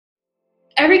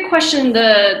every question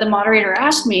the moderator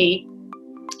asked me,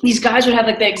 these guys would have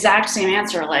like the exact same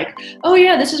answer, like, oh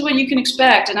yeah, this is what you can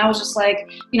expect. And I was just like,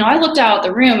 I looked out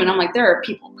the room and I'm like, there are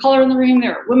people of color in the room,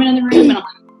 there are women in the room, and I'm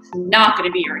like, it's not going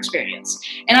to be your experience.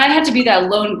 And I had to be that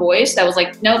lone voice that was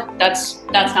like, nope, that's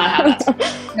not how that's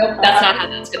nope, that's not how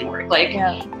that's going to work. Like,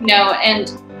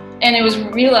 and it was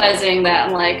realizing that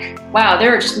I'm like, wow,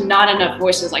 there are just not enough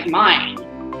voices like mine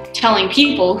telling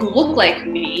people who look like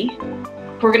me,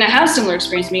 who are going to have similar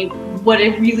experience to me, what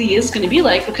it really is going to be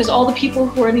like, because all the people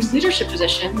who are in these leadership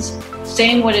positions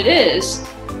saying what it is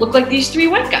look like these three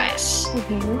white guys.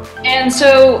 Mm-hmm. And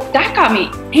so that got me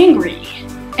angry.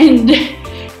 And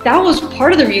that was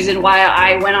part of the reason why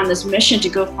I went on this mission to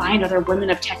go find other women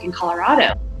of tech in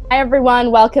Colorado. Hi,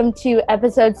 everyone. Welcome to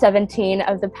episode 17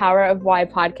 of the Power of Why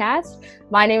podcast.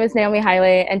 My name is Naomi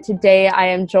Haile, and today I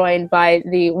am joined by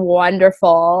the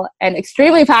wonderful and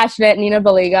extremely passionate Nina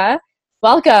Baliga.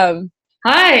 Welcome.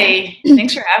 Hi.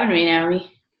 Thanks for having me,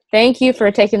 Naomi. Thank you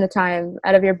for taking the time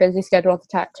out of your busy schedule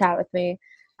to chat with me.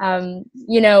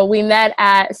 We met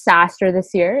at SaaStr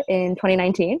this year in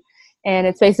 2019, and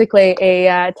it's basically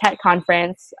a tech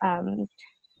conference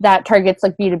that targets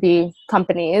like B2B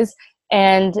companies.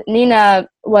 And Nina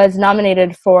was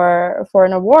nominated for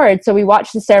an award. So we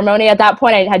watched the ceremony. At that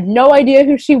point, I had no idea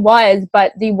who she was,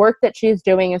 but the work that she is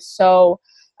doing is so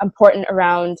important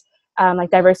around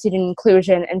diversity and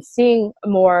inclusion and seeing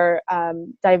more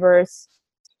diverse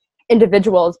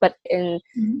individuals, but in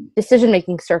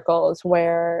decision-making circles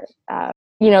where,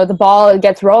 the ball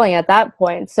gets rolling at that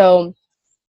point. So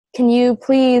can you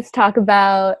please talk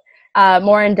about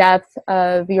more in depth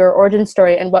of your origin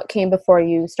story and what came before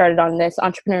you started on this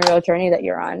entrepreneurial journey that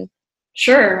you're on?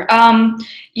 Sure. I'm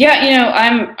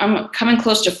coming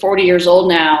close to 40 years old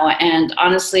now. And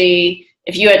honestly,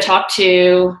 if you had talked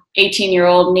to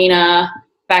 18-year-old Nina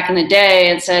back in the day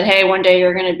and said, hey, one day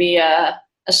you're going to be a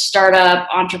startup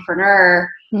entrepreneur,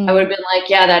 I would have been like,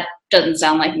 yeah, that doesn't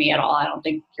sound like me at all. I don't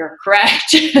think you're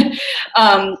correct.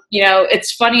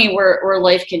 It's funny where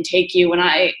life can take you. When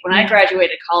I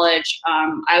graduated college,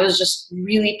 I was just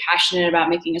really passionate about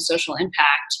making a social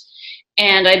impact.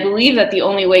 And I believe that the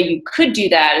only way you could do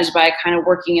that is by kind of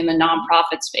working in the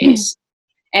nonprofit space.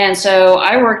 And so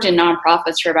I worked in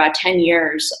nonprofits for about 10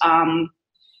 years,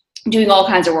 doing all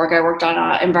kinds of work. I worked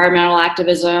on environmental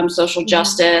activism, social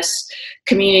justice,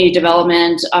 community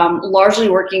development, largely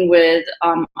working with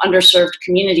underserved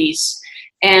communities.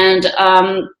 And,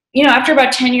 after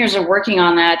about 10 years of working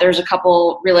on that, there's a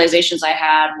couple realizations I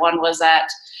had. One was that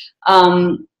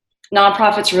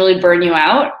nonprofits really burn you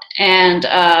out. And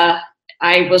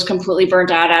I was completely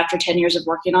burnt out after 10 years of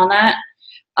working on that.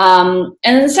 And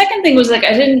then the second thing was I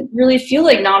didn't really feel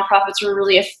like nonprofits were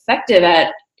really effective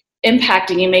at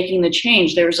impacting and making the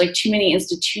change. There was too many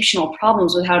institutional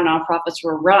problems with how nonprofits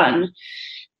were run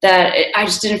that I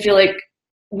just didn't feel like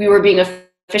we were being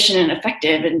efficient and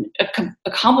effective and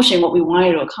accomplishing what we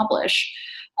wanted to accomplish.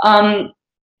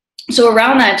 So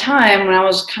around that time, when I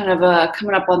was kind of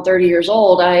coming up on 30 years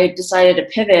old, I decided to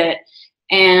pivot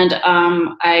and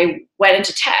I went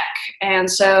into tech. And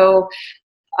so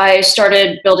I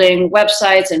started building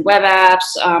websites and web apps.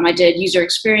 I did user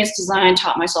experience design,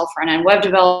 taught myself front-end web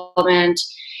development,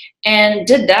 and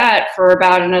did that for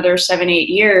about another 7-8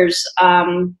 years.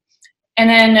 And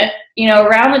then,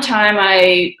 around the time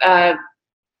I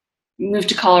moved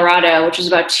to Colorado, which was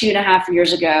about 2.5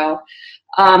 years ago,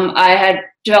 I had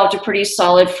developed a pretty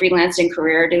solid freelancing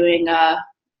career doing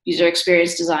user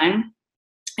experience design.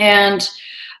 And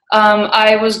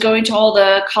I was going to all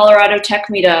the Colorado tech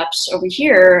meetups over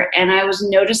here, and I was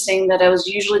noticing that I was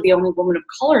usually the only woman of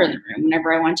color in the room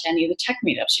whenever I went to any of the tech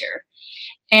meetups here.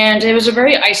 And it was a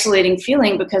very isolating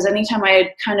feeling because anytime I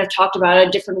had kind of talked about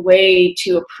a different way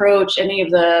to approach any of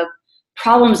the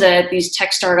problems that these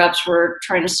tech startups were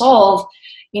trying to solve,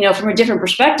 from a different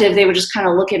perspective, they would just kind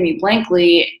of look at me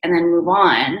blankly and then move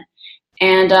on.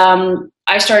 And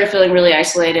I started feeling really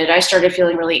isolated. I started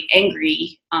feeling really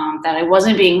angry that I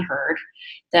wasn't being heard,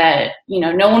 that,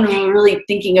 no one was really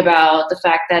thinking about the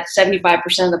fact that 75%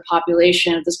 of the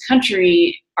population of this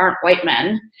country aren't white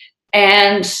men.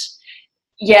 And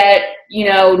yet,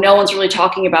 no one's really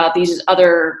talking about these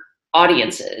other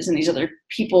audiences and these other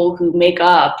people who make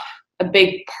up a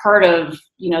big part of,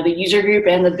 the user group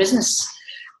and the business,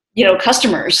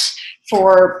 customers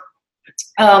for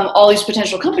all these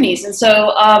potential companies. And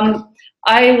so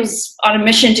I was on a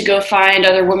mission to go find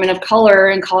other women of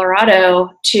color in Colorado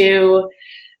to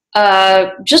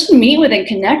just meet with and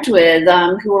connect with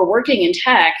who were working in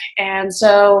tech. And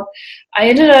so I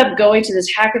ended up going to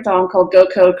this hackathon called Go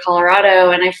Code Colorado,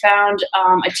 and I found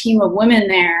a team of women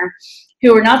there.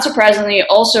 who were not surprisingly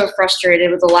also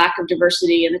frustrated with the lack of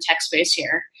diversity in the tech space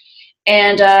here.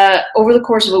 And over the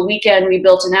course of a weekend, we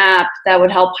built an app that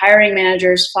would help hiring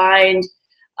managers find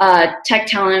tech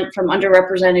talent from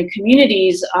underrepresented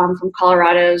communities from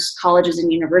Colorado's colleges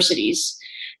and universities.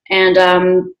 And,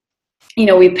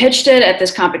 we pitched it at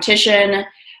this competition.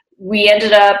 We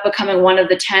ended up becoming one of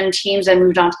the 10 teams that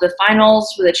moved on to the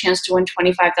finals with a chance to win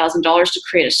 $25,000 to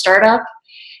create a startup.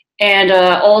 And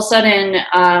all of a sudden,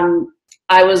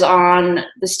 I was on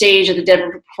the stage at the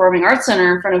Denver Performing Arts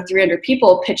Center in front of 300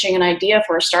 people pitching an idea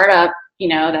for a startup,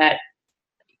 that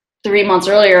 3 months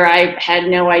earlier I had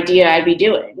no idea I'd be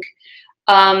doing.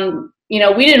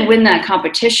 We didn't win that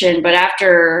competition, but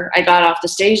after I got off the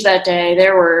stage that day,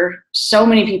 there were so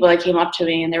many people that came up to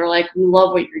me and they were like, "We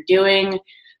love what you're doing.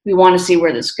 We want to see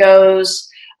where this goes."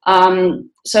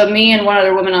 So me and one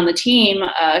other woman on the team,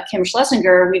 Kim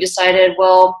Schlesinger, we decided,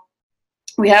 well,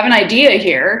 we have an idea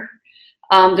here.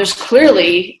 There's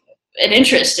clearly an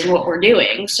interest in what we're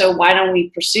doing. So why don't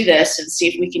we pursue this and see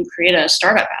if we can create a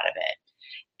startup out of it?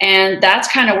 And that's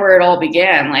kind of where it all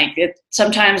began.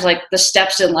 Sometimes the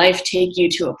steps in life take you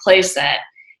to a place that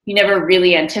you never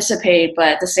really anticipate, but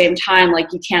at the same time,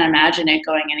 you can't imagine it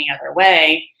going any other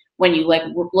way when you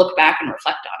look back and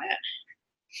reflect on it.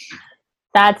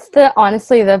 That's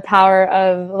honestly the power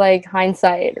of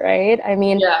hindsight, right? I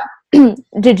mean, yeah.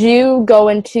 Did you go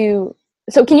into,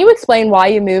 so can you explain why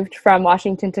you moved from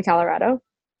Washington to Colorado?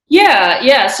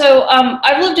 Yeah. So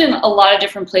I've lived in a lot of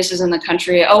different places in the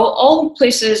country, all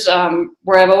places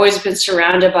where I've always been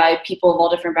surrounded by people of all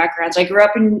different backgrounds. I grew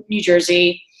up in New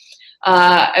Jersey.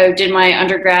 I did my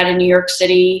undergrad in New York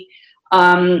City.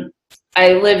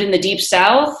 I lived in the Deep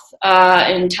South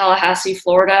in Tallahassee,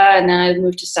 Florida, and then I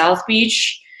moved to South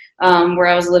Beach, where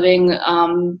I was living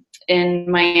in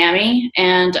Miami.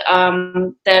 And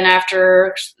then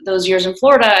after those years in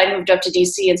Florida, I moved up to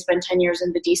DC and spent 10 years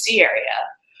in the DC area.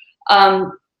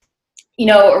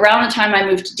 Around the time I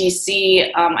moved to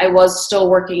DC, I was still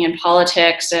working in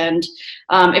politics, and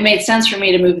it made sense for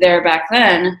me to move there back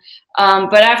then.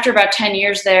 But after about 10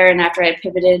 years there, and after I had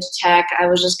pivoted to tech, I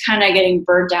was just kind of getting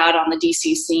burnt out on the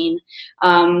DC scene.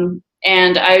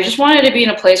 And I just wanted to be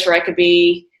in a place where I could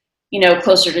be,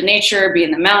 closer to nature, be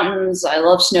in the mountains. I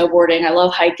love snowboarding. I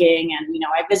love hiking. And,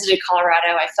 I visited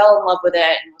Colorado. I fell in love with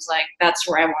it and was like, that's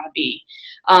where I want to be.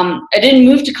 I didn't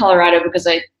move to Colorado because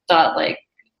I thought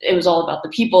it was all about the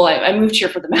people. I moved here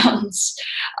for the mountains.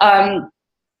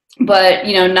 But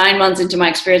 9 months into my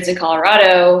experience in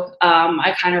Colorado,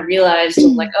 I kind of realized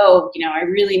I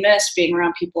really miss being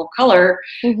around people of color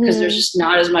because there's just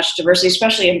not as much diversity,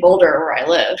 especially in Boulder where I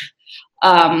live.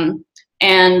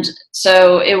 And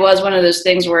so it was one of those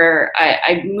things where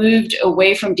I moved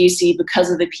away from DC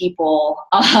because of the people.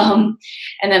 And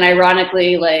then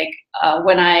ironically,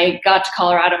 when I got to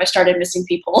Colorado, I started missing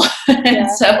people. And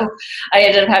so I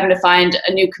ended up having to find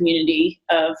a new community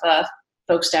of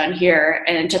folks down here.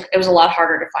 And it was a lot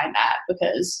harder to find that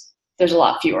because there's a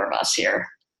lot fewer of us here.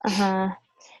 Uh-huh.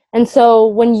 And so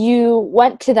when you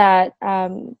went to that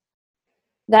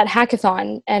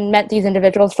hackathon and met these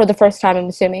individuals for the first time, I'm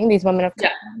assuming these women,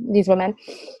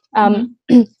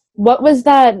 what was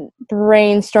that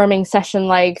brainstorming session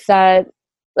like?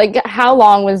 How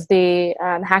long was the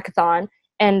hackathon,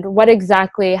 and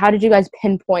how did you guys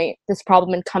pinpoint this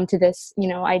problem and come to this,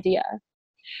 idea?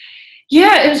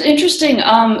 Yeah, it was interesting.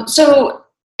 So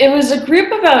it was a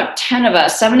group of about 10 of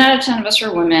us, 7 out of 10 of us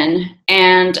were women.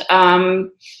 And,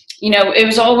 it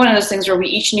was all one of those things where we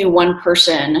each knew one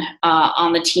person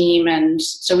on the team. And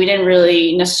so we didn't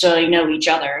really necessarily know each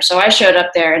other. So I showed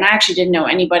up there and I actually didn't know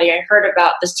anybody. I heard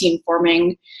about this team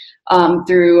forming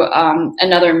through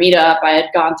another meetup I had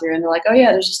gone through, and they're like, "Oh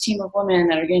yeah, there's this team of women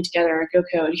that are getting together at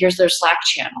GoCode. Here's their Slack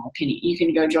channel. You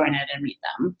can go join it and meet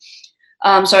them."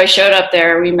 So I showed up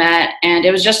there, we met, and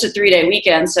it was just a 3-day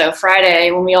weekend. So Friday,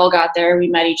 when we all got there, we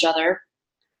met each other.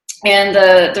 And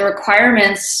the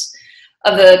requirements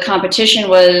of the competition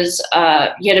was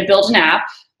you had to build an app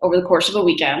over the course of a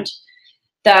weekend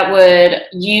that would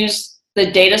use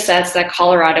the data sets that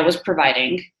Colorado was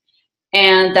providing,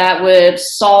 and that would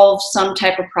solve some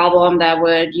type of problem that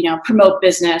would, promote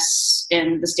business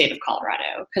in the state of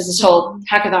Colorado, because this whole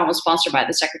hackathon was sponsored by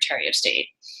the Secretary of State.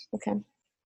 Okay.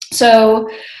 So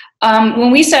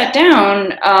when we sat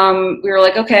down, we were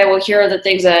like, okay, well, here are the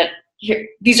things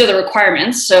these are the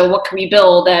requirements. So what can we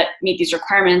build that meet these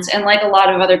requirements? And like a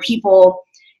lot of other people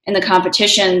in the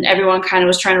competition, everyone kind of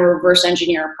was trying to reverse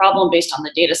engineer a problem based on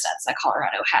the data sets that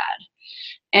Colorado had.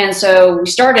 And so we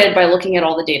started by looking at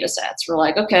all the data sets. We're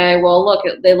like, okay, well, look,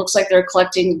 it looks like they're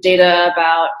collecting data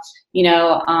about,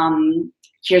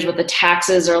 here's what the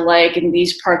taxes are like in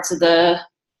these parts of the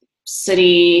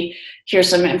city. Here's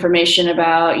some information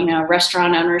about,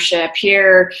 restaurant ownership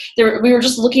here. We were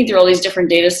just looking through all these different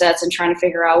data sets and trying to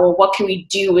figure out, well, what can we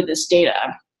do with this data?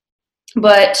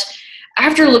 But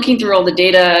after looking through all the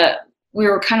data, we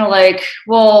were kind of like,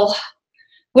 well,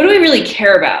 what do we really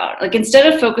care about? Like,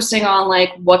 instead of focusing on like,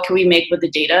 what can we make with the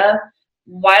data?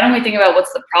 Why don't we think about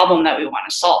what's the problem that we want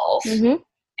to solve? Mm-hmm.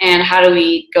 And how do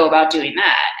we go about doing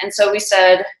that? And so we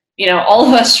said, all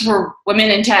of us were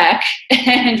women in tech,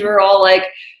 and we're all like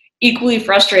equally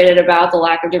frustrated about the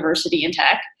lack of diversity in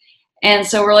tech. And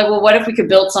so we're like, well, what if we could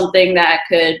build something that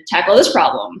could tackle this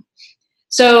problem?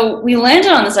 So we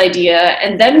landed on this idea,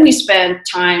 and then we spent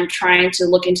time trying to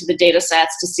look into the data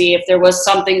sets to see if there was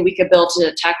something we could build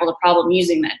to tackle the problem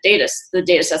using the data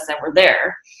sets that were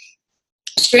there.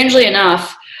 Strangely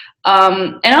enough,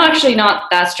 and actually not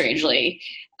that strangely,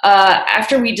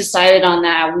 after we decided on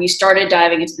that, we started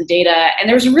diving into the data, and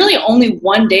there was really only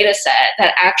one data set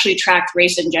that actually tracked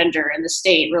race and gender in the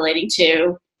state relating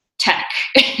to tech.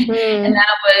 And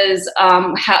that was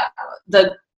how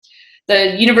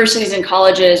the universities and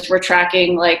colleges were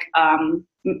tracking like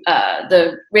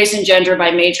the race and gender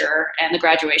by major and the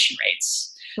graduation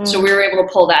rates. So we were able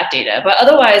to pull that data, but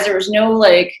otherwise there was no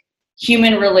like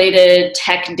human related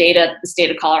tech data that the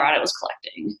state of Colorado was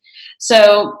collecting.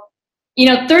 So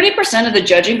 30% of the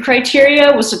judging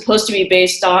criteria was supposed to be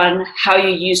based on how you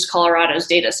used Colorado's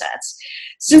data sets.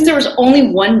 Since there was only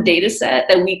one data set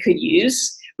that we could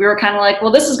use, we were kind of like,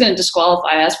 well, this is going to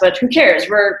disqualify us, but who cares?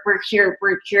 We're here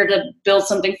to build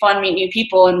something fun, meet new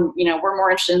people, and we're more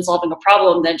interested in solving a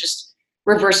problem than just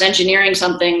reverse engineering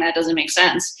something that doesn't make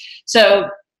sense. So,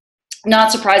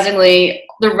 not surprisingly,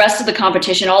 the rest of the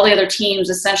competition, all the other teams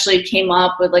essentially came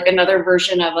up with like another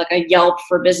version of like a Yelp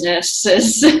for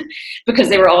businesses because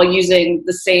they were all using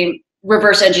the same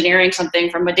reverse engineering something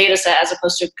from a data set as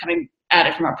opposed to coming at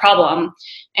it from a problem.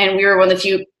 And we were one of the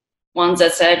few ones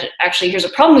that said, actually, here's a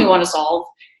problem we want to solve.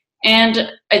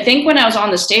 And I think when I was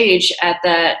on the stage at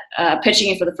that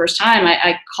pitching it for the first time,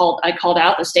 I called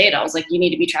out this data. I was like, you need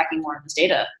to be tracking more of this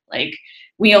data. Like,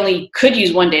 we only could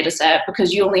use one data set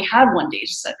because you only had one data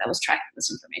set that was tracking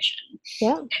this information.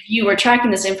 Yeah. If you were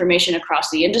tracking this information across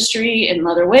the industry in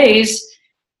other ways,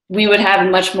 we would have a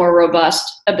much more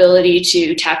robust ability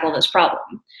to tackle this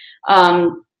problem.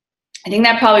 I think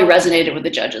that probably resonated with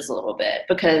the judges a little bit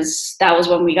because that was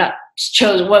when we got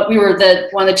chosen. We were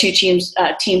one of the two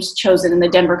teams chosen in the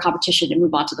Denver competition to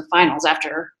move on to the finals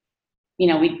after,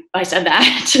 I said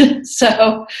that.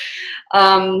 So,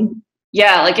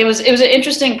 yeah, like it was an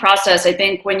interesting process. I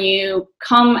think when you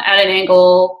come at an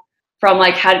angle from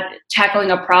like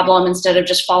tackling a problem instead of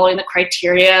just following the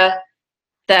criteria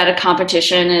that a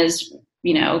competition is,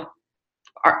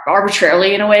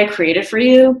 arbitrarily in a way created for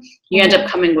you, you end up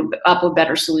coming up with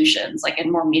better solutions, like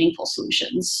and more meaningful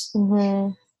solutions. Mm-hmm.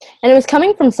 And it was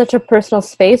coming from such a personal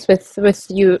space with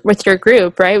your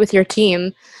group, right? With your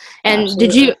team. And Absolutely.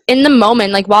 Did you, in the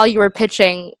moment, like while you were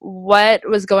pitching, what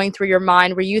was going through your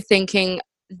mind? Were you thinking,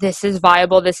 this is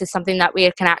viable, this is something that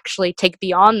we can actually take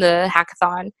beyond the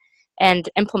hackathon and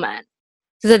implement?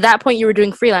 Because at that point you were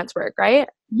doing freelance work, right?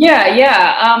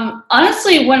 Yeah.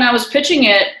 Honestly, when I was pitching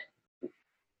it,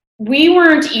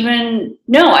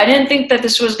 I didn't think that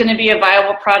this was going to be a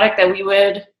viable product that we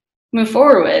would move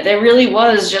forward with. It really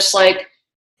was just like,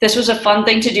 this was a fun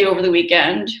thing to do over the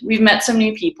weekend. We've met some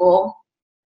new people.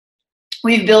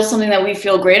 We've built something that we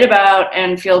feel great about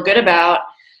and feel good about.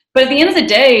 But at the end of the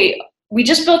day, we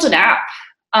just built an app.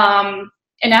 An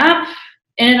app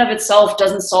in and of itself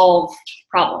doesn't solve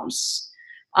problems.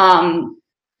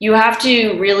 You have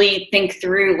to really think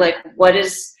through like,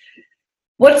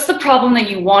 what's the problem that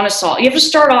you want to solve? You have to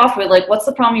start off with like, what's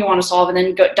the problem you want to solve, and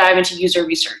then dive into user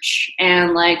research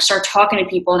and like start talking to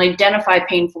people and identify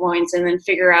pain points and then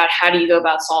figure out how do you go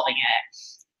about solving it.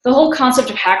 The whole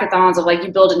concept of hackathons of like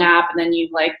you build an app and then you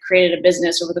like created a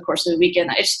business over the course of the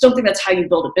weekend, I just don't think that's how you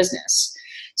build a business.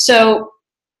 So,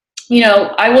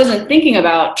 I wasn't thinking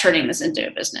about turning this into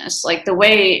a business. Like the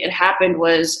way it happened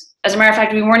was, as a matter of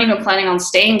fact, we weren't even planning on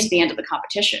staying to the end of the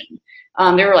competition.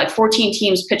 There were like 14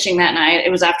 teams pitching that night.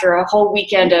 It was after a whole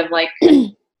weekend of like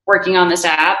working on this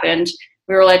app, and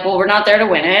we were like, well, we're not there to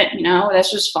win it.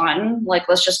 This was fun. Like,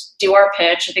 let's just do our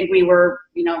pitch. I think we were,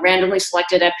 randomly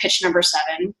selected at pitch number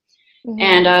 7. Mm-hmm.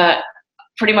 And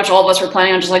pretty much all of us were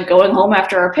planning on just like going home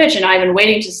after our pitch and not even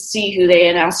waiting to see who they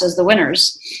announced as the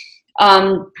winners.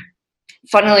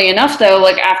 Funnily enough, though,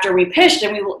 like after we pitched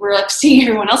and we were like seeing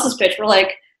everyone else's pitch, we're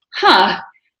like,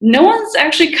 no one's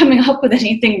actually coming up with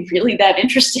anything really that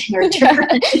interesting or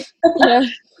different. Yeah.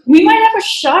 We might have a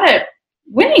shot at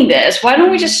winning this. Why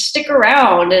don't we just stick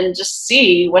around and just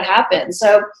see what happens?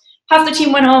 So half the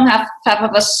team went home, half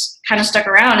of us kind of stuck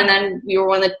around, and then we were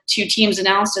one of the 2 teams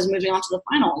announced as moving on to the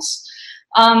finals.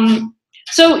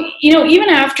 So, even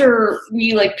after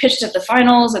we like pitched at the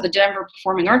finals at the Denver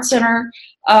Performing Arts Center,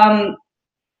 the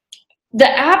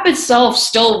app itself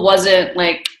still wasn't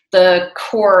like the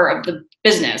core of the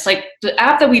business. Like the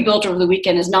app that we built over the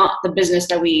weekend is not the business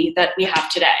that we have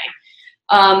today.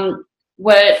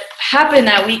 What happened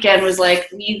that weekend was like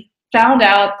we found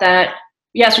out that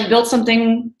yes, we built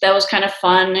something that was kind of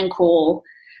fun and cool,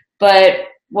 but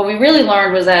what we really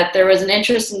learned was that there was an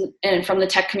interest from the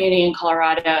tech community in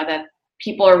Colorado, that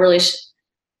people are really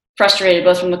frustrated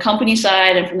both from the company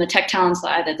side and from the tech talent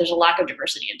side that there's a lack of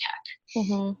diversity in tech.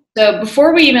 Mm-hmm. So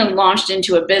before we even launched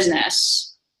into a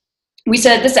business, we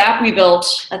said this app we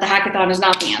built at the hackathon is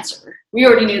not the answer. We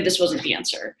already knew this wasn't the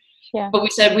answer. Yeah. But we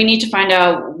said we need to find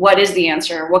out what is the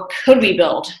answer. What could we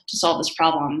build to solve this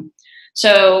problem?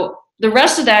 So the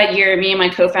rest of that year, me and my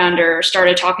co-founder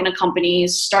started talking to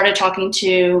companies, started talking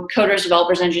to coders,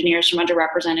 developers, engineers from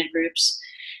underrepresented groups,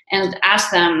 and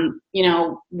asked them,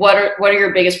 what are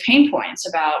your biggest pain points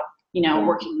about,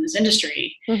 working in this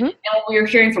industry? Mm-hmm. And what we were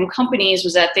hearing from companies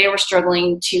was that they were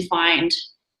struggling to find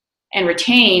and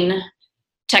retain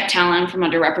tech talent from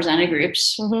underrepresented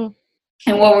groups. Mm-hmm.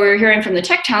 And what we were hearing from the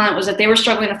tech talent was that they were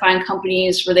struggling to find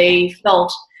companies where they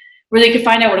could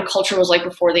find out what a culture was like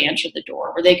before they entered the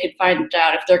door, where they could find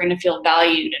out if they're going to feel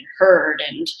valued and heard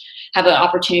and have an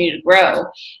opportunity to grow.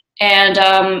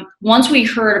 And once we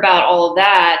heard about all of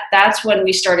that, that's when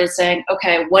we started saying,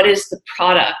 okay, what is the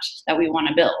product that we want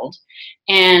to build?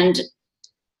 And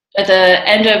at the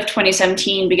end of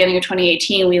 2017, beginning of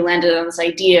 2018, we landed on this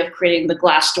idea of creating the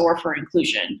Glassdoor for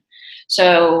inclusion.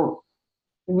 So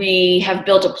we have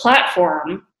built a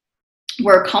platform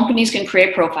where companies can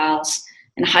create profiles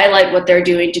and highlight what they're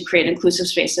doing to create inclusive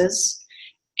spaces.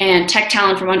 And tech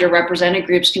talent from underrepresented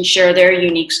groups can share their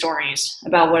unique stories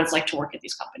about what it's like to work at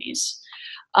these companies.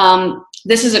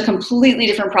 This is a completely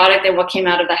different product than what came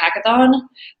out of the hackathon,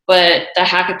 but the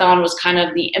hackathon was kind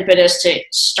of the impetus to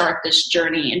start this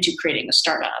journey into creating a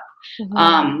startup.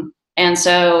 Mm-hmm. And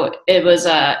so it was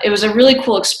a really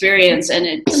cool experience, and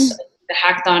the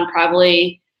hackathon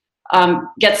probably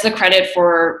gets the credit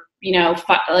for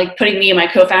like putting me and my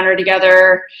co-founder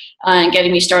together and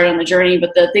getting me started on the journey. But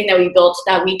the thing that we built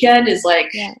that weekend is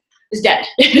is dead.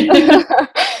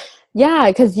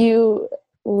 Yeah, because you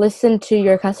listen to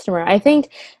your customer. I think,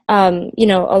 a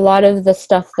lot of the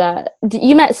stuff that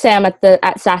you met Sam at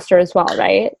SaaStr as well,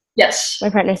 right? Yes. My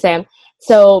partner, Sam.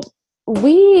 So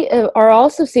we are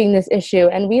also seeing this issue,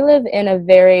 and we live in a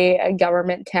very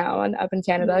government town up in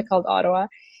Canada mm-hmm. called Ottawa.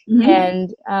 Mm-hmm.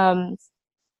 And,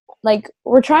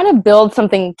 we're trying to build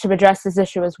something to address this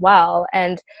issue as well.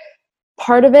 And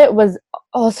part of it was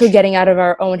also getting out of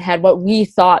our own head what we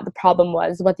thought the problem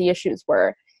was, what the issues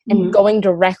were, and mm-hmm. going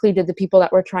directly to the people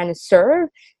that we're trying to serve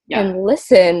and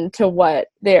listen to what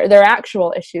their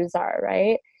actual issues are,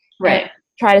 right? Right. And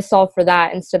try to solve for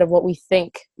that instead of what we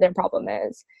think their problem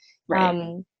is.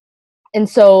 Right. And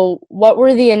so what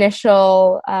were the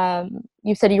initial,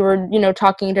 you said you were,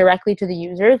 talking directly to the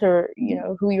users or,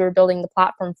 who you were building the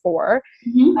platform for.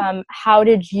 Mm-hmm. How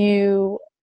did you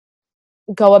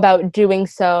go about doing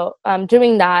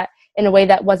that in a way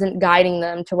that wasn't guiding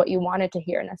them to what you wanted to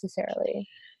hear necessarily?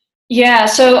 Yeah.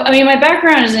 So, my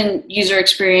background is in user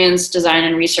experience design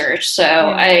and research.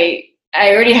 So I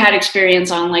already had experience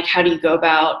on how do you go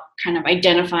about kind of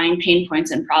identifying pain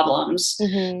points and problems.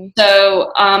 Mm-hmm.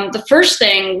 So the first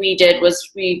thing we did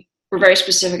was we were very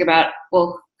specific about,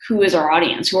 well, who is our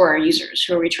audience? Who are our users?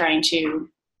 Who are we trying to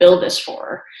build this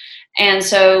for? And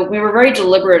so we were very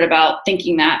deliberate about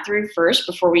thinking that through first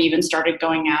before we even started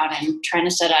going out and trying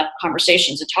to set up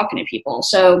conversations and talking to people.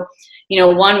 So,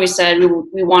 one, we said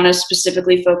we want to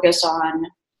specifically focus on,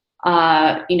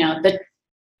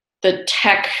 the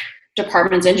tech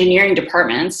departments, engineering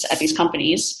departments at these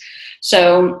companies.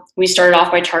 So we started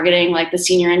off by targeting the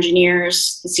senior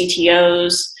engineers, the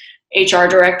CTOs, HR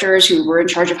directors who were in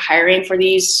charge of hiring for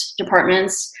these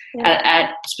departments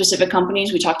at specific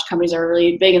companies. We talked to companies that are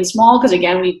really big and small because,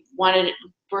 again, we wanted to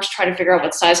first try to figure out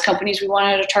what size companies we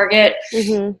wanted to target.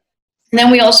 Mm-hmm. And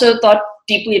then we also thought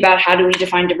deeply about how do we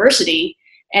define diversity.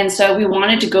 And so we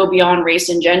wanted to go beyond race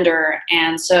and gender.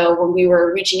 And so when we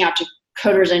were reaching out to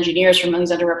coders, engineers from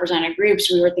these underrepresented groups,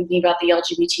 we were thinking about the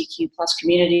LGBTQ plus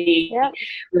community. Yep.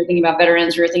 We were thinking about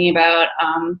veterans. We were thinking about,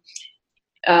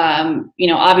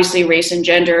 obviously race and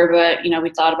gender, but, we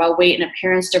thought about weight and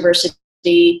appearance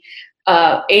diversity.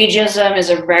 Ageism is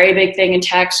a very big thing in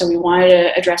tech, so we wanted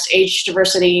to address age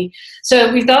diversity.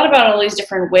 So we thought about all these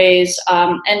different ways.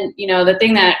 And, the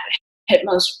thing that hit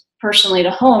most personally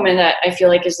to home, and that I feel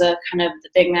like is the kind of the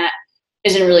thing that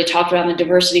isn't really talked about in the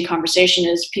diversity conversation,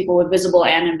 is people with visible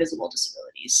and invisible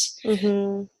disabilities.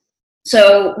 Mm-hmm.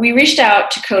 So we reached out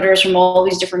to coders from all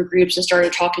these different groups and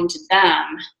started talking to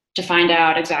them to find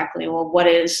out exactly, well, what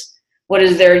is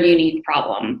their unique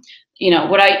problem?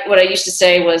 What I used to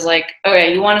say was like,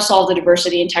 okay, you want to solve the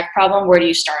diversity and tech problem, where do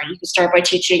you start? You can start by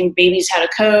teaching babies how to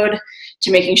code,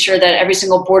 to making sure that every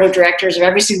single board of directors of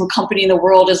every single company in the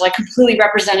world is like completely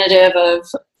representative of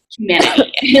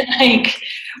humanity. And like,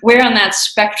 where on that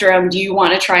spectrum do you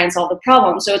want to try and solve the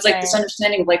problem? So it's like this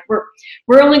understanding of like,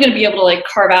 we're only going to be able to like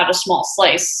carve out a small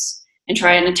slice and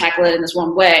try and tackle it in this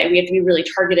one way. We have to be really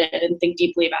targeted and think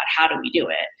deeply about how do we do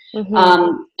it.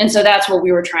 Mm-hmm. And so that's what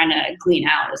we were trying to glean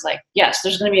out, is like, yes,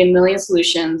 there's going to be a million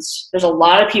solutions. There's a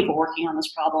lot of people working on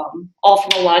this problem, all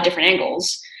from a lot of different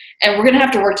angles. And we're going to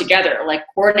have to work together, like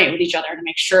coordinate with each other to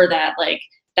make sure that like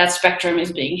that spectrum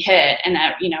is being hit, and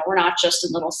that, we're not just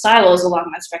in little silos along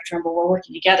that spectrum, but we're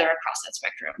working together across that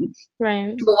spectrum.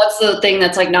 Right. But what's the thing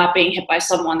that's like not being hit by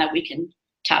someone that we can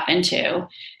tap into?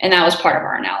 And that was part of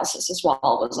our analysis as well,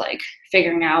 was like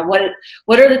figuring out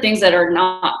what are the things that are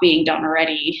not being done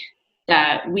already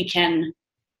that we can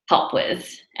help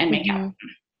with and make happen.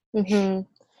 Mm-hmm.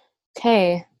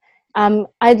 Okay.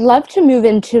 I'd love to move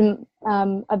into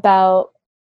about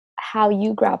how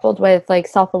you grappled with like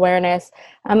self-awareness.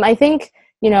 I think,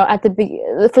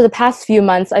 for the past few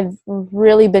months, I've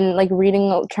really been like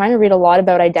trying to read a lot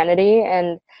about identity.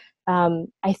 And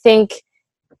I think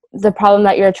the problem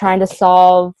that you're trying to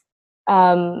solve,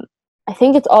 I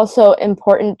think it's also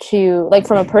important to, like,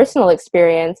 from a personal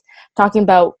experience, talking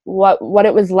about what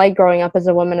it was like growing up as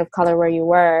a woman of color where you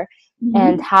were,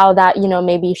 and how that,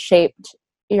 maybe shaped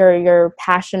your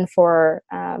passion for,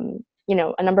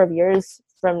 a number of years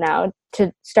from now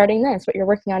to starting what you're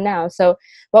working on now. So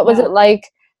what was it like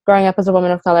growing up as a woman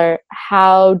of color?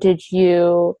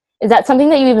 Is that something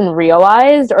that you even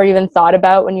realized or even thought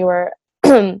about when you were,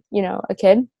 a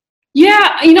kid?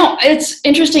 Yeah, it's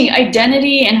interesting.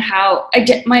 Identity and how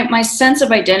my sense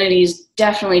of identity has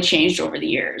definitely changed over the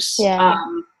years. Yeah.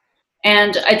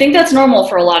 And I think that's normal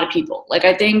for a lot of people. Like,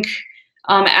 I think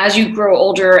as you grow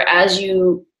older, as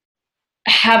you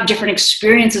have different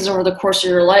experiences over the course of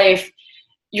your life,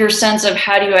 your sense of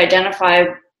how do you identify,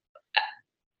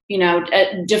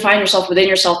 define yourself within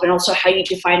yourself, and also how you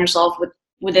define yourself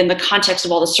within the context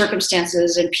of all the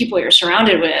circumstances and people you're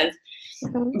surrounded with,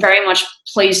 very much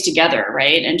plays together,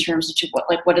 right? In terms of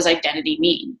what does identity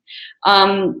mean?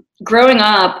 Growing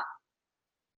up,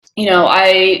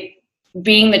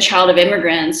 being the child of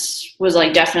immigrants was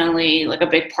like definitely like a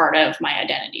big part of my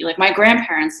identity. Like, my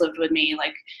grandparents lived with me,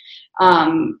 like,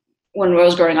 when I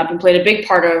was growing up, and played a big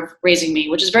part of raising me,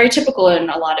 which is very typical in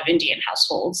a lot of Indian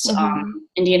households.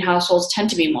 Indian households tend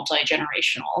to be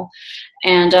multi-generational.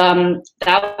 And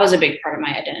that was a big part of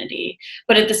my identity.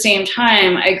 But at the same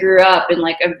time, I grew up in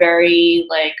like a very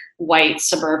like white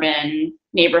suburban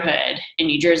neighborhood in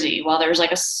New Jersey. While there was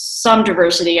like some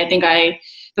diversity, I think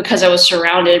because I was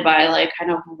surrounded by like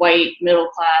kind of white middle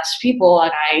class people,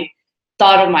 and I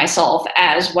thought of myself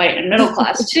as white and middle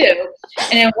class too.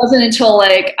 And it wasn't until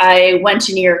like I went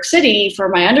to New York City for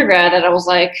my undergrad that I was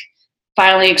like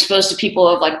finally exposed to people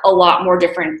of like a lot more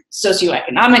different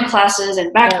socioeconomic classes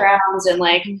and backgrounds. And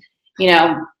like,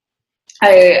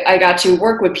 I got to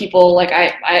work with people. Like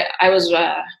I was,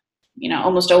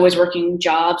 almost always working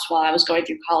jobs while I was going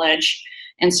through college.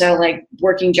 And so like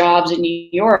working jobs in New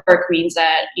York means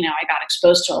that, I got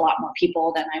exposed to a lot more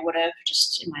people than I would have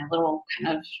just in my little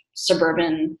kind of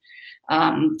suburban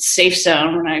safe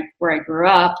zone where I grew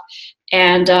up.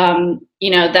 And,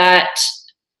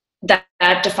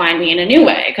 that defined me in a new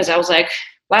way, because I was like,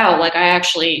 wow, like I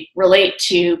actually relate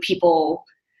to people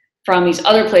from these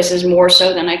other places more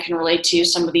so than I can relate to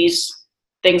some of these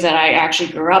things that I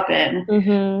actually grew up in.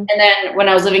 And then when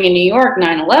I was living in New York,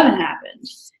 9/11 happened.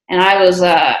 And I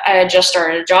had just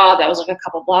started a job that was like a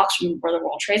couple blocks from where the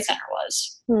World Trade Center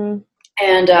was.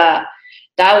 And that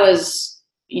was,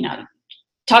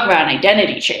 talk about an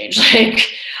identity change.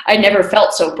 Like, I never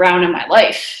felt so brown in my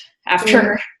life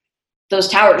after those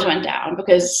towers went down,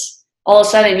 because all of a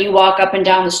sudden you walk up and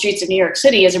down the streets of New York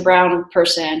City as a brown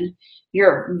person,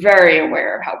 you're very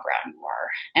aware of how brown you are.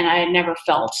 And I had never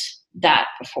felt that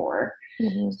before.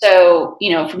 So,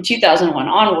 from 2001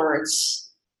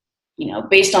 onwards,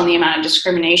 based on the amount of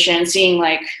discrimination, seeing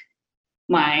like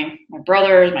my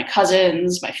brothers, my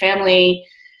cousins, my family,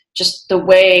 just the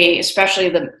way, especially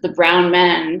the brown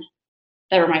men,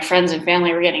 that were my friends and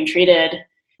family were getting treated,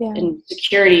 and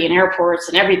security and airports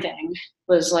and everything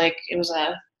was like, it was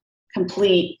a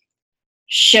complete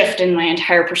shift in my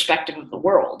entire perspective of the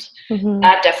world.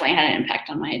 That definitely had an impact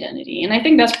on my identity. And I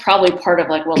think that's probably part of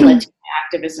like what led to my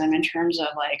activism in terms of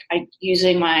like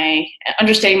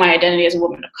understanding my identity as a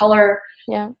woman of color.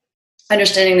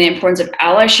 Understanding the importance of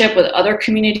allyship with other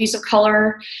communities of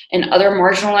color and other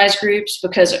marginalized groups,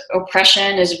 because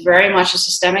oppression is very much a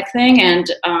systemic thing. And,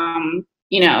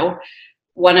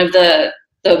 one of the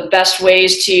best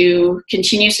ways to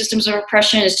continue systems of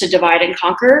oppression is to divide and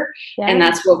conquer. And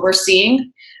that's what we're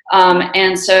seeing.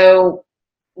 And so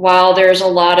while there's a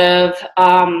lot of,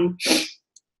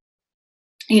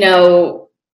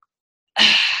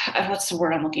 what's the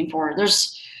word I'm looking for?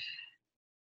 There's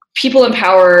people in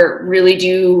power really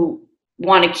do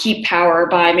want to keep power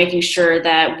by making sure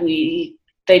that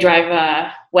they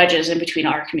drive wedges in between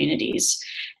our communities.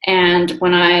 And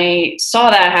when I saw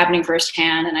that happening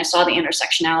firsthand, and I saw the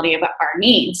intersectionality of our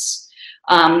needs,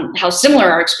 how similar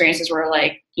our experiences were,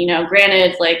 like,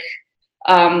 granted, like,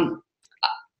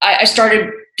 I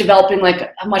started developing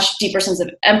like a much deeper sense of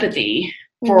empathy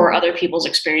for other people's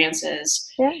experiences.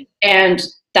 And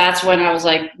that's when I was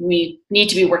like, we need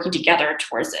to be working together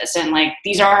towards this. And like,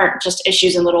 these aren't just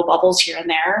issues in little bubbles here and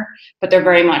there, but they're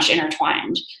very much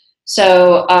intertwined.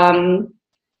 So,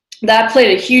 that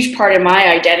played a huge part in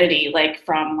my identity, like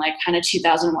from like kind of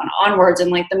 2001 onwards. And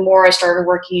like, the more I started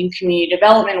working in community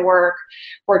development work,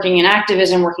 working in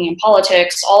activism, working in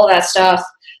politics, all of that stuff,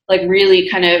 like really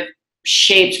kind of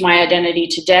shaped my identity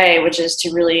today, which is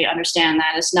to really understand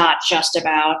that it's not just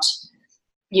about,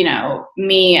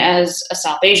 me as a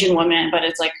South Asian woman, but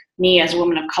it's like me as a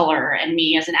woman of color and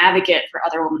me as an advocate for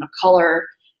other women of color,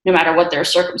 no matter what their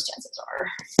circumstances are.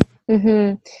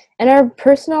 And our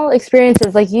personal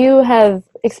experiences, like you have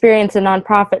experienced a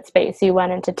nonprofit space, you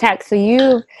went into tech, so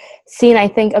you've seen, I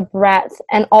think, a breadth,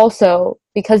 and also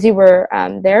because you were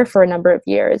there for a number of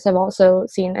years, have also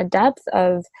seen a depth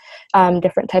of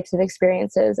different types of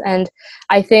experiences. And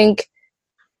I think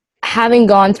having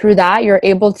gone through that, you're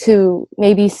able to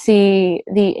maybe see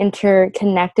the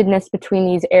interconnectedness between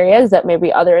these areas that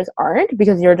maybe others aren't,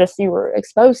 because you were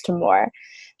exposed to more.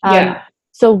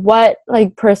 So what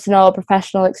like personal,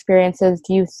 professional experiences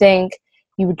do you think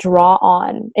you draw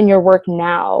on in your work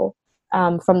now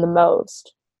from the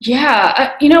most?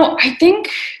 I think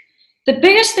the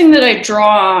biggest thing that I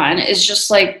draw on is just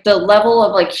like the level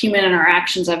of like human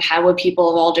interactions I've had with people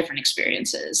of all different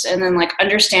experiences. And then like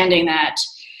understanding that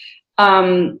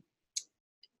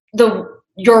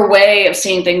your way of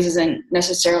seeing things isn't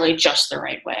necessarily just the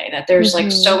right way, that there's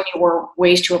like so many more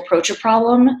ways to approach a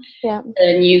problem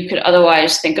than you could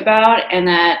otherwise think about. And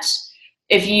that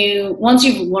once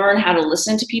you've learned how to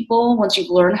listen to people, once you've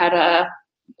learned how to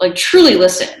like truly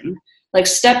listen, like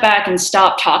step back and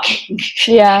stop talking,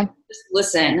 just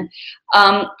listen.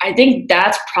 I think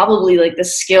that's probably like the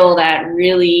skill that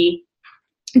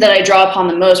I draw upon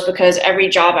the most, because every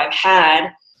job I've had,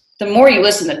 the more you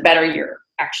listen, the better you're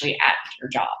actually at your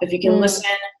job. If you can listen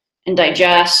and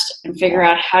digest and figure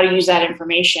out how to use that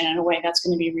information in a way that's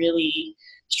going to be really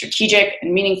strategic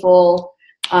and meaningful.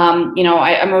 I'm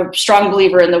a strong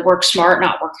believer in the work smart,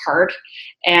 not work hard.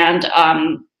 And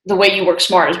the way you work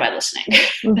smart is by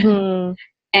listening.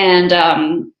 And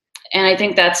I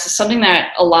think that's something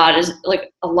that a lot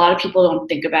of people don't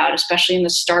think about, especially in the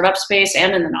startup space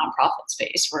and in the nonprofit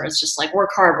space, where it's just like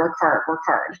work hard, work hard, work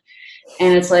hard.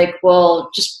 And it's like, well,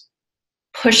 just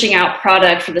pushing out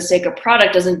product for the sake of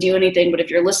product doesn't do anything. But if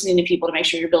you're listening to people to make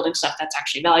sure you're building stuff that's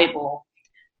actually valuable,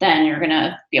 then you're going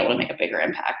to be able to make a bigger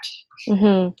impact.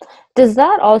 Does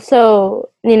that also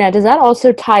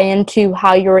tie into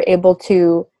how you're able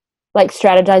to like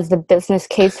strategize the business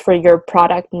case for your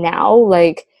product now?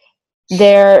 Like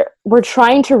we're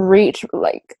trying to reach,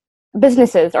 like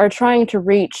businesses are trying to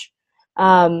reach,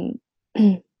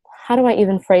 how do I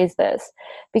even phrase this?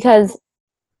 Because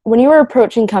when you were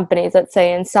approaching companies, let's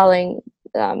say, and selling,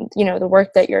 the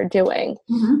work that you're doing,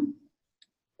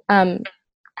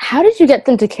 how did you get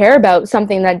them to care about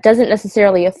something that doesn't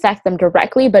necessarily affect them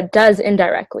directly, but does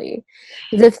indirectly?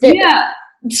 So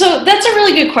that's a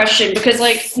really good question, because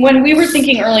like when we were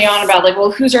thinking early on about like,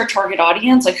 well, who's our target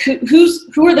audience? Like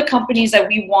who are the companies that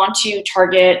we want to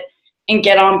target and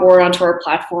get on board onto our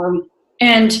platform?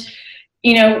 And,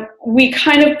 we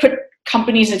kind of put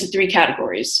companies into three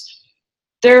categories.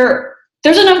 There's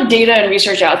enough data and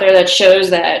research out there that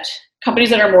shows that companies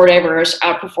that are more diverse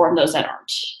outperform those that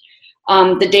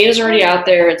aren't. The data's already out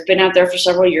there. It's been out there for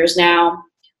several years now.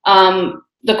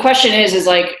 The question is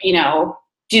like,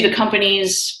 do the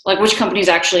companies, like which companies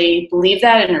actually believe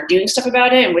that and are doing stuff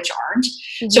about it and which aren't.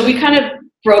 Mm-hmm. So we kind of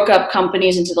broke up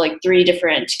companies into like 3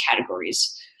 different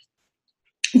categories.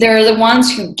 There are the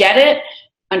ones who get it,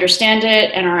 understand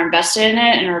it, and are invested in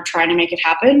it and are trying to make it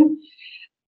happen.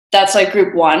 That's like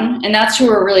group 1. And that's who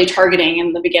we're really targeting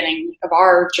in the beginning of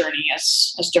our journey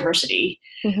as diversity.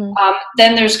 Mm-hmm.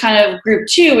 Then there's kind of group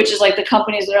 2, which is like the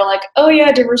companies that are like, oh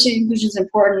yeah, diversity and inclusion is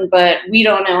important, but we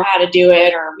don't know how to do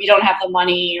it, or we don't have the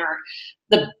money, or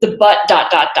the but ...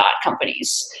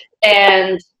 companies.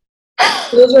 And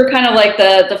those are kind of like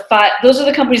the 5, those are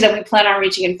the companies that we plan on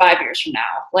reaching in 5 years from now.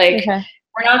 Like, okay.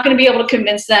 We're not going to be able to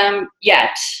convince them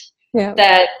yet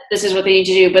that this is what they need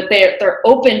to do, but they're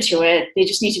open to it. They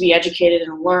just need to be educated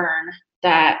and learn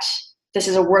that this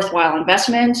is a worthwhile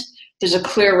investment. There's a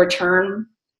clear return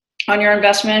on your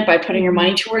investment by putting your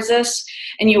money towards this,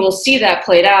 and you will see that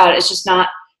played out. It's just not,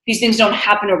 these things don't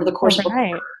happen over the course of a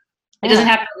quarter. It doesn't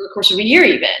happen over the course of a year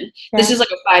even. Yeah. This is like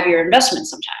a 5-year investment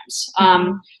sometimes.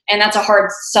 And that's a hard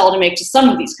sell to make to some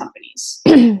of these companies.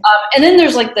 And then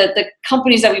there's like the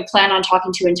companies that we plan on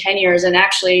talking to in 10 years. And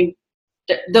actually,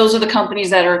 those are the companies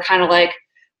that are kind of like,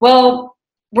 well,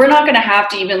 we're not going to have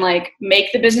to even like make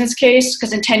the business case,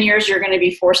 because in 10 years you're going to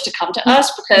be forced to come to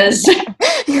us because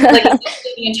like the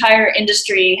entire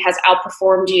industry has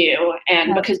outperformed you,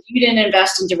 and because you didn't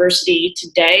invest in diversity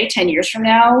today, 10 years from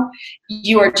now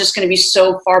you are just going to be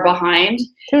so far behind.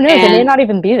 Who knows? They may not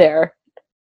even be there.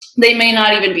 They may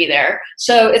not even be there.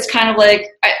 So it's kind of like,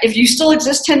 if you still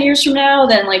exist 10 years from now,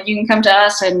 then like you can come to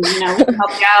us and, we can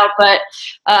help you out. But,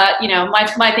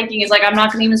 my thinking is like, I'm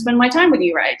not going to even spend my time with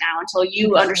you right now until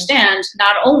you understand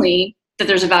not only that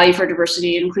there's a value for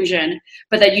diversity and inclusion,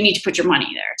 but that you need to put your money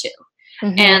there too.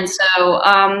 Mm-hmm. And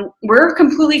so we're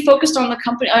completely focused on on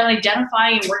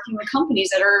identifying and working with companies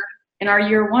that are in our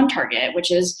year 1 target,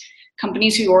 which is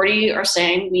companies who already are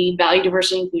saying we value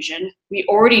diversity and inclusion. We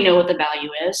already know what the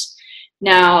value is.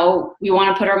 Now we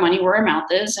want to put our money where our mouth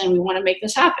is, and we want to make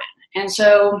this happen. And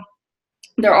so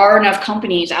there are enough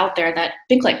companies out there that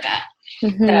think like that,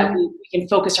 that we can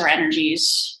focus our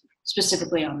energies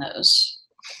specifically on those.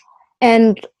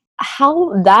 And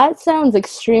how that sounds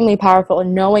extremely powerful,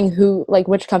 and knowing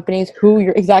which companies, who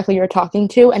you're talking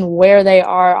to, and where they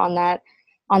are on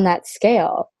that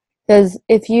scale. Because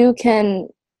if you can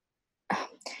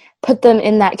put them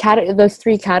in that those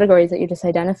 3 categories that you just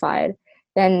identified,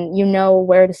 then you know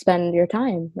where to spend your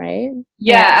time, right?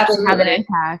 Yeah, absolutely. Have an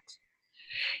impact.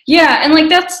 Yeah, and like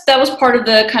that was part of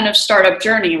the kind of startup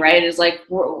journey, right? Is like,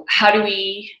 how do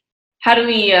we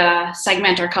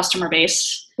segment our customer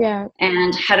base? Yeah.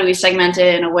 And how do we segment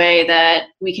it in a way that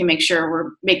we can make sure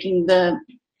we're making the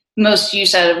most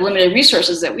use out of limited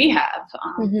resources that we have?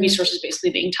 Resources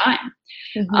basically being time.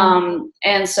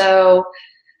 And so,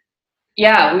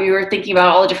 yeah, we were thinking about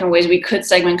all the different ways we could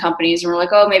segment companies, and we're like,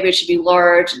 oh, maybe it should be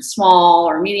large and small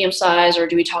or medium size, or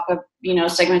do we talk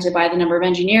segment it by the number of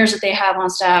engineers that they have on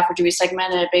staff, or do we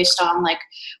segment it based on like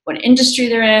what industry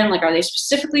they're in? Like, are they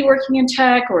specifically working in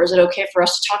tech, or is it okay for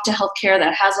us to talk to healthcare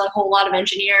that has a whole lot of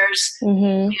engineers?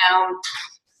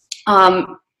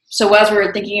 So as we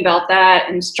were thinking about that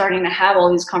and starting to have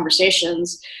all these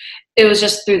conversations, it was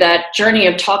just through that journey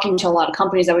of talking to a lot of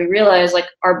companies that we realized like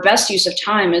our best use of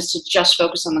time is to just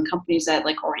focus on the companies that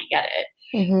like already get it.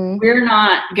 We're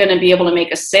not going to be able to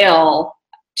make a sale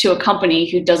to a company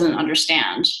who doesn't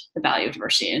understand the value of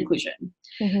diversity and inclusion.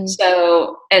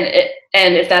 So, and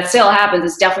if that sale happens,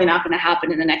 it's definitely not going to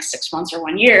happen in the next 6 months or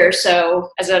 1 year. So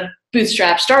as a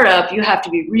bootstrap startup, you have to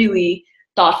be really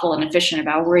thoughtful and efficient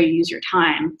about where you use your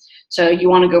time. So you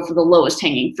want to go for the lowest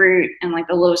hanging fruit, and like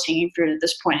the lowest hanging fruit at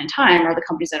this point in time are the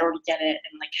companies that already get it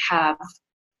and like have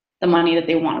the money that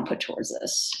they want to put towards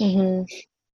this. And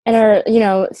are,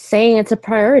 saying it's a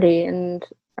priority and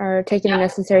are taking the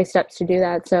necessary steps to do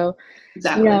that. So,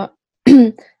 exactly.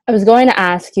 I was going to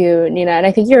ask you, Nina, and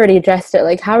I think you already addressed it,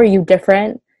 like, how are you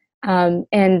different?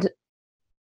 And,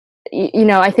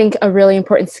 I think a really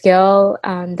important skill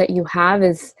that you have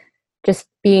is just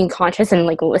being conscious and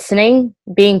like listening,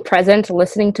 being present,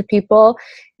 listening to people,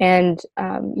 and,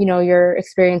 your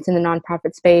experience in the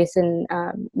nonprofit space and,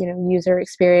 user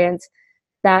experience,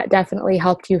 that definitely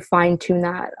helped you fine tune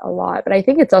that a lot. But I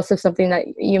think it's also something that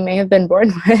you may have been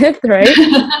born with,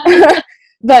 right?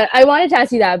 But I wanted to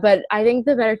ask you that, but I think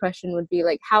the better question would be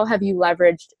like, how have you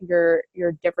leveraged your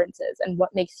differences and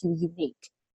what makes you unique?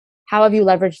 How have you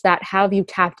leveraged that? How have you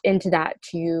tapped into that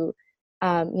to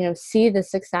see the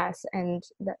success and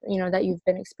that you've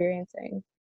been experiencing?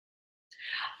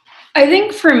 I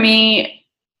think for me,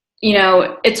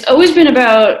 it's always been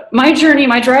about my journey.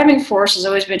 My driving force has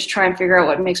always been to try and figure out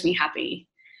what makes me happy.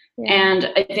 Yeah.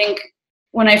 And I think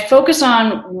when I focus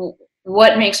on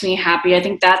what makes me happy, I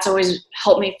think that's always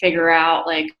helped me figure out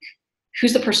like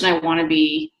who's the person I want to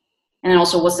be, and then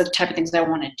also what's the type of things I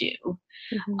want to do.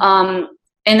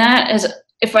 And that is,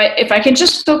 if I can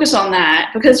just focus on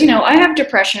that, because, I have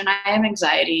depression, I have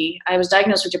anxiety. I was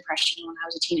diagnosed with depression when I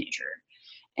was a teenager.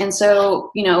 And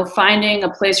so, finding a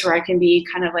place where I can be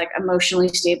kind of like emotionally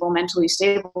stable, mentally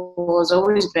stable has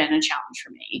always been a challenge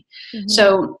for me.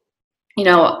 So,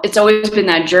 it's always been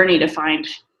that journey to find,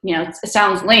 it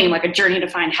sounds lame, like a journey to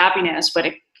find happiness, but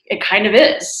it kind of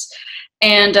is.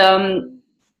 And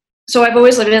so I've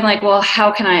always been like, well,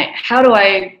 how do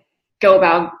I go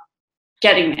about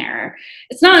getting there?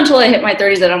 It's not until I hit my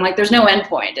 30s that I'm like, there's no end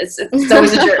point. It's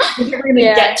always a journey. You're never going to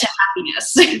get to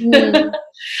happiness.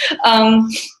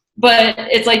 But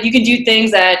it's like you can do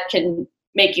things that can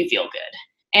make you feel good.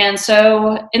 And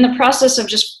so in the process of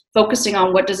just focusing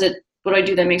on what do I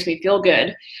do that makes me feel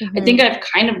good, I think I've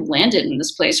kind of landed in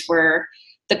this place where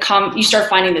you start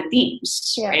finding the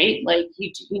themes, right? Like,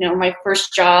 my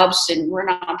first jobs, and we're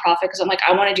a nonprofit because I'm like,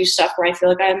 I want to do stuff where I feel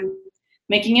like I'm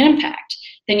making an impact.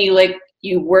 Then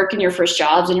you work in your first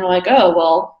jobs and you're like, oh,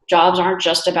 well, jobs aren't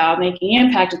just about making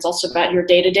impact. It's also about your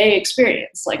day-to-day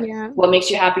experience. Like what makes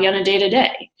you happy on a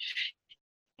day-to-day?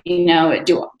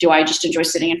 Do I just enjoy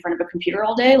sitting in front of a computer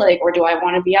all day? Like, or do I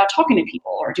want to be out talking to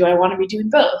people, or do I want to be doing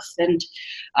both? And,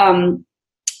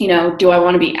 do I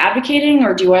want to be advocating,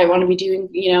 or do I want to be doing,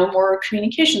 more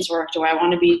communications work? Do I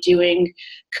want to be doing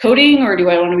coding, or do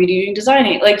I want to be doing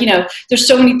designing? Like, there's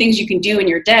so many things you can do in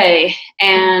your day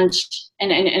and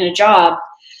in a job.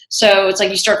 So it's like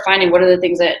you start finding what are the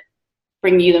things that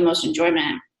bring you the most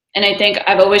enjoyment. And I think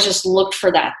I've always just looked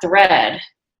for that thread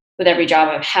with every job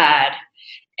I've had.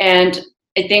 And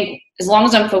I think as long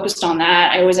as I'm focused on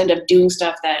that, I always end up doing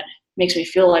stuff that makes me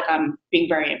feel like I'm being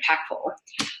very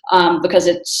impactful, because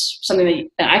it's something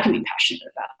that I can be passionate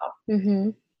about.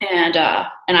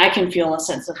 And I can feel a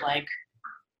sense of like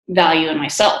value in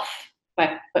myself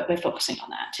by focusing on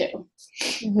that too.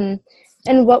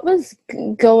 And what was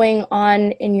going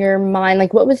on in your mind?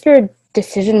 Like, what was your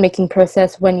decision-making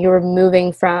process when you were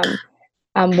moving from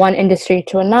one industry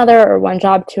to another, or one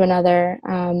job to another?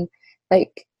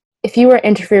 Like, if you were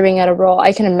interviewing at a role,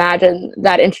 I can imagine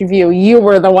that interview, you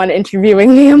were the one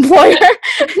interviewing the employer,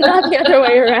 not the other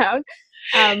way around.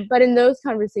 But in those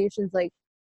conversations, like,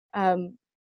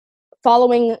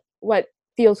 following what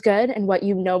feels good and what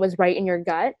is right in your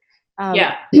gut.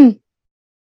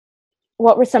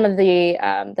 What were some of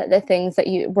the things that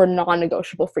you were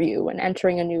non-negotiable for you when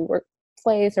entering a new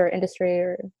workplace or industry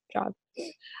or job?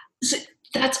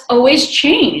 That's always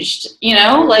changed,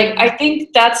 like, I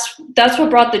think that's what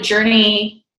brought the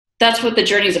journey. That's what the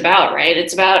journey's about, right?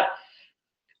 It's about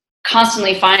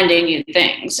constantly finding new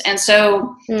things. And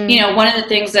so, one of the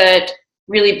things that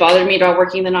really bothered me about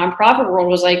working in the nonprofit world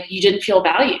was like, you didn't feel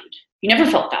valued. You never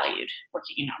felt valued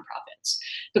working in nonprofits,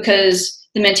 because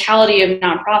the mentality of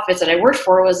nonprofits that I worked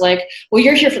for was like, well,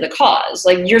 you're here for the cause.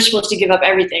 Like, you're supposed to give up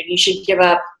everything. You should give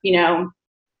up,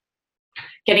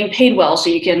 getting paid well so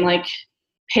you can like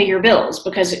pay your bills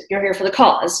because you're here for the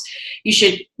cause. You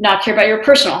should not care about your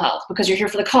personal health because you're here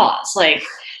for the cause. Like,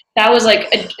 that was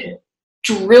like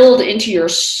drilled into your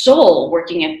soul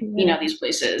working at, these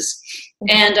places.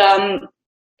 And,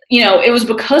 it was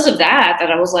because of that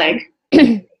I was like,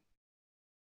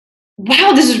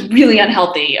 wow, this is really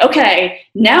unhealthy. Okay,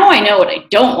 now I know what I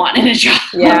don't want in a job.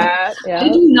 Yeah. I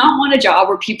do not want a job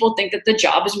where people think that the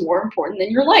job is more important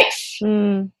than your life.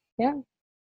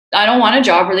 I don't want a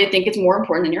job where they think it's more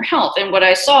important than your health. And what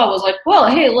I saw was like,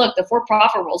 well, hey, look, the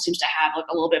for-profit world seems to have like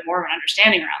a little bit more of an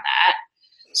understanding around that.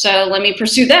 So let me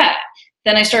pursue that.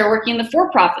 Then I started working in the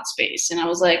for-profit space, and I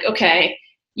was like, okay,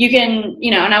 you can,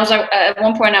 and I was like, at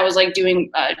one point I was like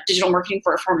doing digital marketing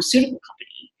for a pharmaceutical company.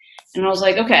 And I was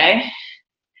like, okay,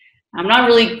 I'm not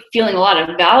really feeling a lot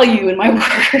of value in my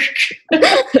work.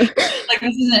 Like,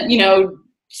 this isn't,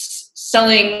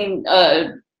 selling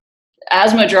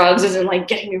asthma drugs isn't like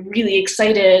getting me really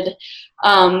excited.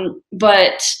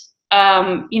 But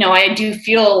I do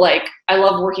feel like I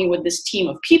love working with this team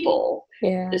of people.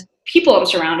 The people I'm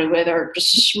surrounded with are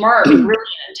just smart, brilliant,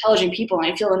 intelligent people,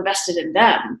 and I feel invested in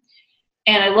them.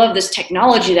 And I love this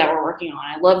technology that we're working on.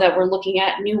 I love that we're looking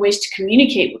at new ways to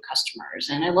communicate with customers.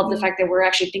 And I love the fact that we're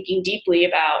actually thinking deeply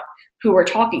about who we're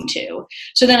talking to.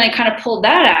 So then I kind of pulled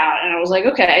that out, and I was like,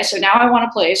 okay, so now I want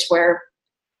a place where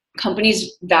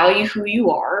companies value who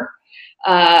you are.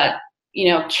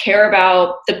 care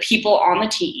about the people on the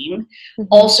team, Mhm.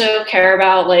 also care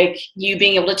about like you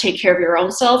being able to take care of your own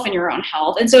self and your own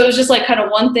health. And so it was just like kind of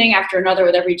one thing after another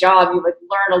with every job. You would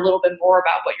learn a little bit more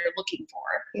about what you're looking for.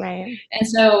 Right. And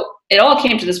so it all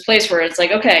came to this place where it's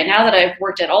like, okay, now that I've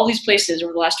worked at all these places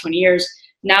over the last 20 years,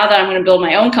 now that I'm going to build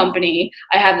my own company,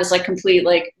 I have this like complete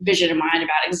like vision in mind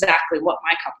about exactly what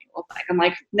my company will look like. I'm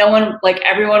like,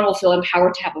 everyone will feel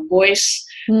empowered to have a voice.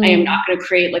 I am not going to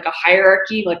create like a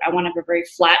hierarchy. Like I want to have a very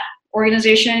flat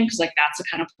organization, because like that's the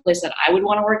kind of place that I would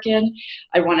want to work in.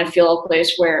 I want to feel a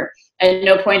place where at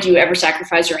no point do you ever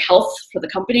sacrifice your health for the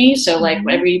company. So like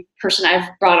every person I've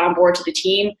brought on board to the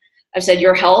team, I've said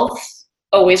your health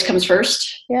always comes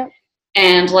first. Yeah.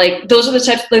 And like those are the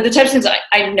types of things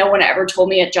I no one ever told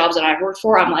me at jobs that I've worked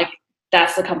for. I'm like,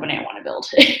 that's the company I want to build.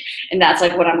 And that's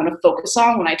like what I'm going to focus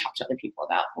on when I talk to other people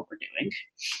about what we're doing.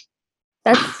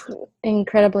 That's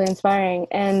incredibly inspiring.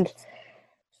 And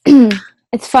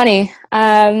it's funny.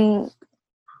 I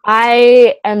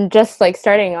am just like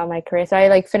starting on my career. So I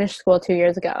like finished school 2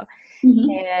 years ago.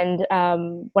 And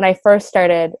when I first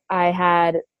started, I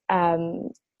had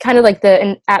kind of like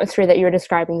the atmosphere that you were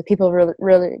describing. The people were really,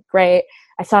 really great.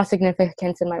 I saw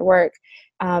significance in my work.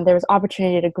 There was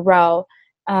opportunity to grow.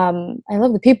 I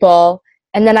love the people.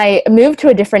 And then I moved to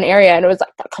a different area, and it was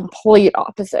like the complete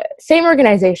opposite. Same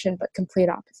organization, but complete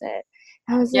opposite.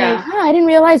 I was like, I didn't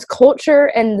realize culture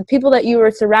and the people that you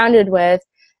were surrounded with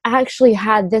actually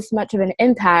had this much of an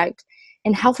impact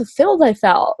in how fulfilled I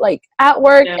felt, like at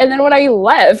work. Yeah. And then when I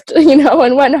left,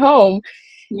 and went home.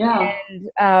 Yeah. And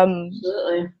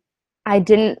absolutely. I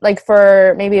didn't, like,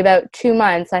 for maybe about 2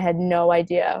 months, I had no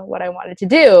idea what I wanted to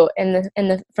do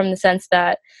from the sense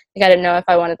that like I didn't know if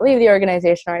I wanted to leave the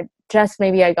organization, or I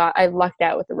lucked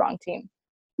out with the wrong team.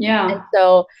 Yeah. And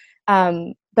so,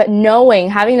 but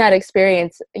having that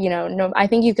experience, I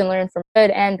think you can learn from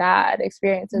good and bad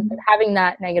experiences. But having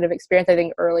that negative experience, I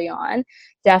think early on,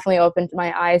 definitely opened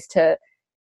my eyes to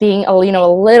being a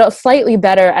little slightly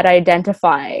better at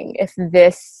identifying if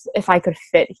I could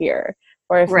fit here,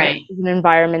 or if it's an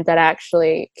environment that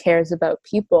actually cares about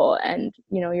people and,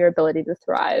 your ability to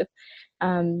thrive.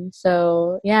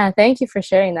 So yeah, thank you for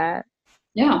sharing that.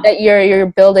 Yeah. That you're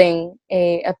building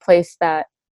a place that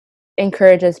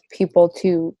encourages people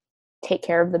to take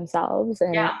care of themselves.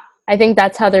 And I think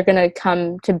that's how they're going to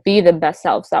come to be the best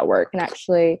selves at work, and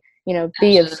actually,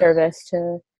 be of service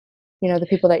to, the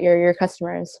people that your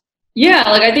customers. Yeah.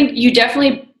 Like I think you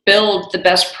definitely build the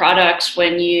best products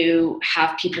when you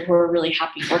have people who are really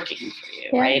happy working for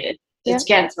you, right? It's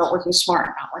again, it's about working smart,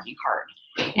 not working hard.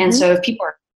 And so if people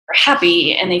are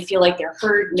happy and they feel like they're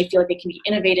heard and they feel like they can be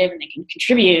innovative and they can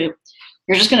contribute,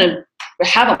 you're just going to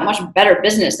have a much better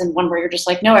business than one where you're just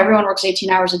like, no, everyone works 18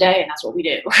 hours a day and that's what we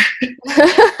do.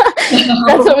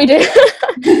 That's what we do.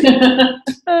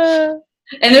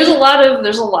 And there's a lot of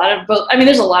both. I mean,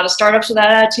 there's a lot of startups with that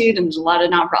attitude, and there's a lot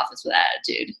of nonprofits with that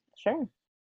attitude. Sure.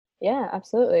 Yeah,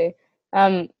 absolutely.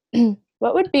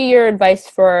 What would be your advice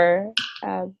for,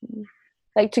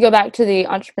 like, to go back to the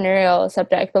entrepreneurial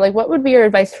subject, but like, what would be your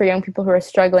advice for young people who are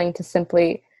struggling to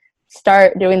simply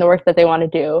start doing the work that they want to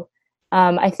do?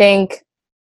 I think,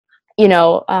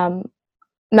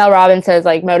 Mel Robbins says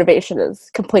like motivation is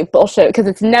complete bullshit because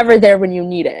it's never there when you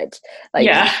need it. Like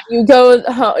you go,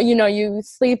 you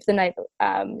sleep the night,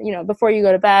 before you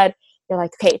go to bed, you're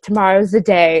like, okay, tomorrow's the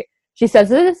day. She says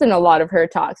this in a lot of her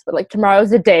talks, but like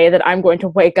tomorrow's the day that I'm going to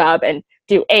wake up and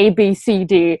do A, B, C,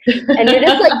 D. And you're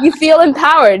just like, you feel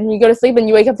empowered, and you go to sleep and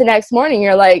you wake up the next morning.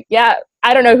 You're like, yeah,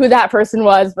 I don't know who that person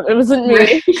was, but it wasn't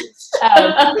me.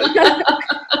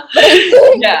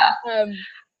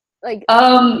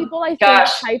 People I think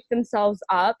hype themselves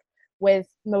up with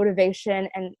motivation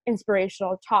and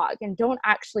inspirational talk and don't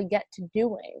actually get to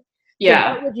doing. Yeah.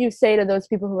 So what would you say to those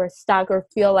people who are stuck or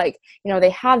feel like, they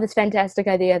have this fantastic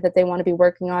idea that they want to be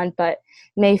working on, but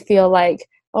may feel like,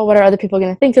 oh, what are other people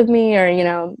going to think of me,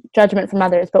 or, judgment from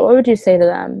others? But what would you say to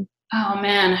them? Oh,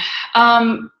 man.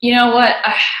 You know what?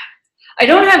 I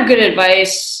don't have good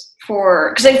advice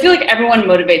because I feel like everyone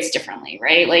motivates differently,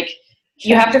 right? Like,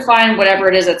 you have to find whatever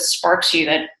it is that sparks you,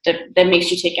 that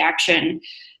makes you take action.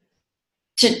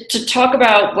 To talk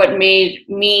about what made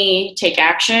me take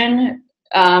action,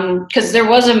 because there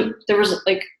was a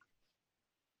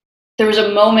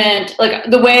moment, like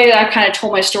the way I kind of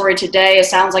told my story today, it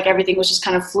sounds like everything was just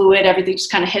kind of fluid, everything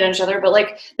just kind of hit on each other. But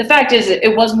like the fact is,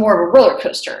 it was more of a roller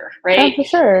coaster, right? Oh, for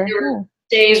sure. There were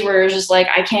days where it was just like,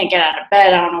 I can't get out of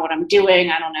bed, I don't know what I'm doing,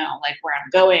 I don't know like where I'm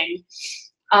going.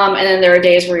 And then there are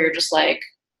days where you're just like,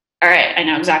 all right, I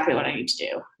know exactly what I need to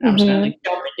do. And I'm just going to like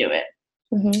jump and do it.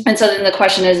 And so then the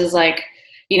question is like,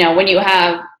 when you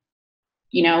have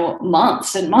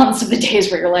months and months of the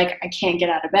days where you're like, I can't get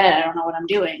out of bed. I don't know what I'm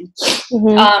doing.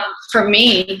 For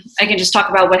me, I can just talk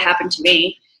about what happened to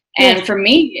me. And for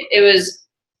me, it was,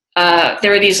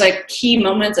 there were these like key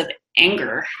moments of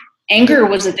anger. Anger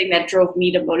was the thing that drove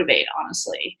me to motivate,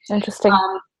 honestly. Interesting.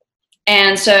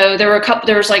 And so there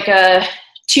was like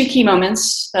two key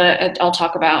moments that I'll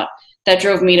talk about that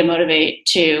drove me to motivate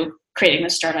to creating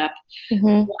this startup.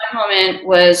 One moment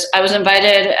was I was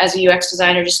invited as a UX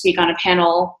designer to speak on a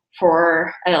panel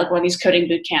for like one of these coding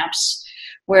boot camps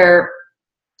where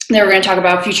they were going to talk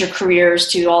about future careers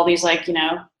to all these like,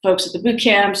 folks at the boot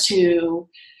camps who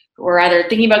were either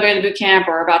thinking about going to boot camp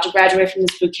or about to graduate from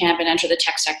this boot camp and enter the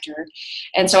tech sector.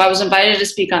 And so I was invited to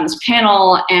speak on this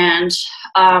panel, and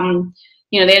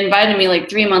they invited me like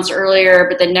 3 months earlier,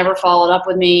 but they never followed up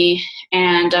with me.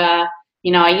 And I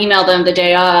emailed them the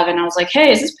day of, and I was like,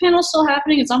 hey, is this panel still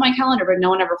happening? It's on my calendar, but no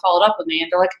one ever followed up with me.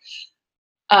 And they're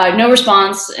like, no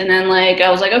response. And then like,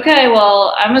 I was like, okay,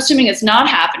 well, I'm assuming it's not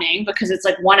happening because it's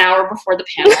like 1 hour before the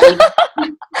panel.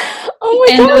 Oh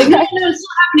my God. They're like, no, it's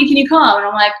still happening. Can you come? And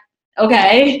I'm like,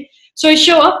 okay. So I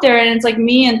show up there, and it's like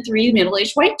me and 3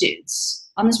 middle-aged white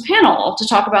dudes on this panel to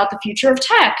talk about the future of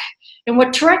tech and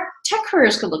what tech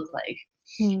careers could look like.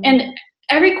 And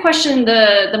every question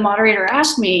the moderator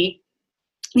asked me,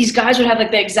 these guys would have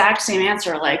like the exact same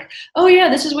answer, like, oh yeah,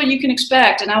 this is what you can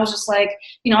expect. And I was just like,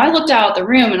 I looked out the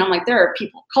room and I'm like, there are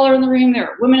people of color in the room,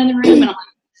 there are women in the room, and I'm like,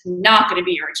 it's not going to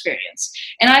be your experience.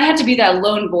 And I had to be that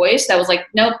lone voice that was like,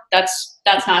 nope, that's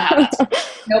not how that's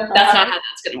nope, that's not how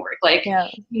that's going to work. Like,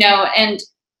 and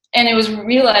it was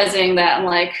realizing that I'm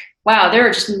like, wow, there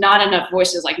are just not enough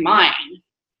voices like mine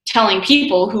telling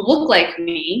people who look like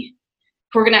me,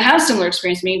 who are going to have similar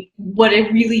experience to me, what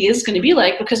it really is going to be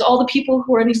like, because all the people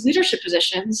who are in these leadership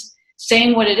positions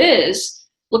saying what it is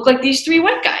look like these 3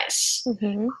 white guys.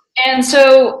 And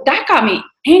so that got me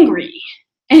angry.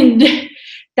 And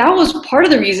that was part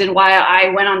of the reason why I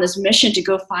went on this mission to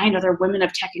go find other women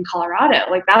of tech in Colorado.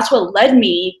 Like, that's what led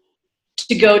me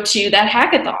to go to that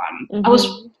hackathon. I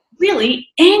was really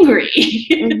angry.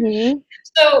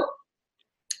 So,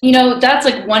 that's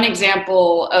like one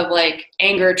example of like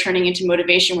anger turning into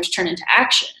motivation, which turned into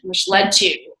action, which led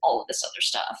to all of this other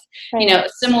stuff. Right. A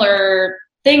similar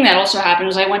thing that also happened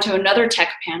was I went to another tech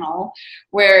panel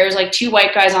where it was like 2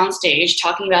 white guys on stage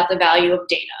talking about the value of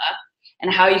data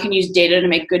and how you can use data to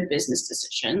make good business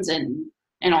decisions and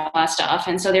all that stuff.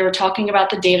 And so they were talking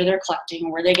about the data they're collecting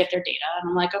and where they get their data.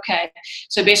 And I'm like, okay,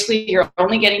 so basically you're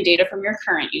only getting data from your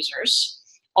current users.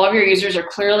 All of your users are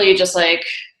clearly just like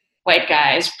white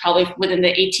guys, probably within the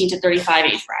 18 to 35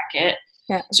 age bracket.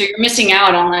 Yeah. So you're missing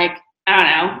out on like, I don't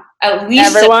know, at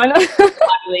least everyone the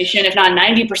population, if not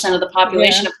 90% of the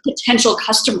population of potential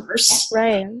customers.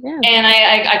 Right. Yeah. And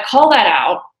I call that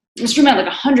out. This room had like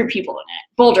 100 people in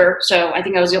it, Boulder. So I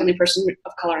think I was the only person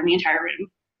of color in the entire room.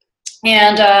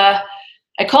 And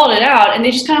I called it out, and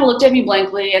they just kind of looked at me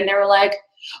blankly, and they were like,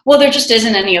 well, there just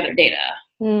isn't any other data.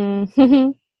 And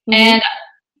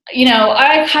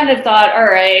I kind of thought, all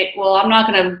right, well, I'm not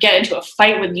going to get into a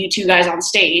fight with you 2 guys on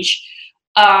stage.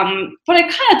 But I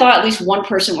kind of thought at least one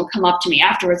person would come up to me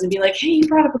afterwards and be like, hey, you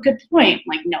brought up a good point.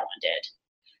 I'm like, no one did.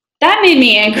 That made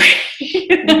me angry.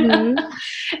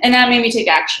 And that made me take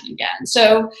action again.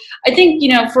 So I think,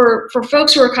 for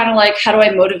folks who are kind of like, how do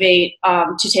I motivate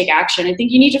to take action? I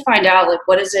think you need to find out, like,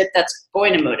 what is it that's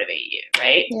going to motivate you,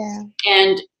 right? Yeah.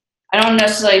 And I don't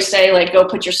necessarily say like go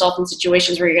put yourself in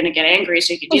situations where you're going to get angry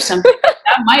so you can do something.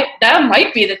 that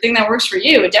might be the thing that works for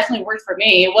you. It definitely worked for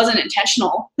me. It wasn't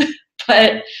intentional,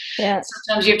 but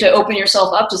sometimes you have to open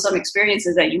yourself up to some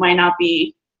experiences that you might not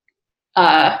be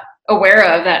aware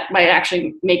of that might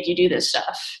actually make you do this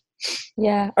stuff.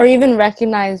 Yeah, or even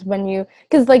recognize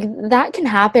because like that can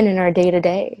happen in our day to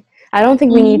day. I don't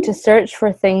think we need to search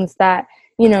for things that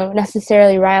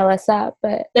necessarily rile us up,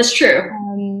 but that's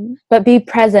true. But be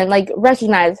present, like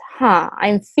recognize,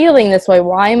 I'm feeling this way.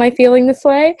 Why am I feeling this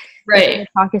way? Right.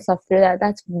 Talk yourself through that.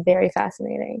 That's very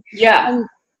fascinating. Yeah.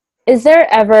 Is there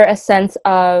ever a sense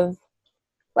of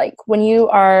like when you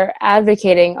are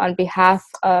advocating on behalf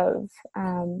of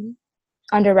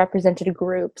underrepresented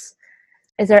groups,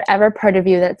 is there ever part of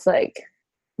you that's like,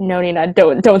 no, Nina,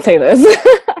 don't say this?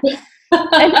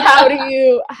 And how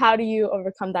do you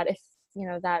overcome that if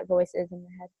that voice is in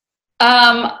your head?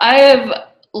 I have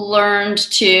learned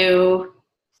to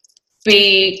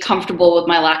be comfortable with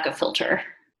my lack of filter.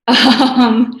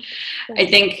 I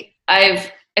think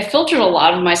I filtered a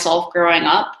lot of myself growing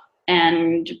up,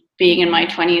 and being in my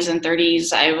 20s and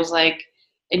 30s, I was like,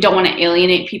 I don't want to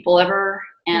alienate people ever.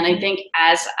 And I think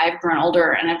as I've grown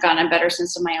older and I've gotten a better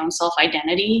sense of my own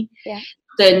self-identity,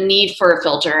 the need for a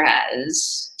filter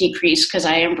has decreased because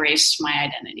I embrace my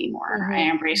identity more. Mm-hmm. I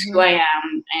embrace who I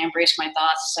am. I embrace my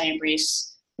thoughts. I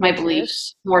embrace my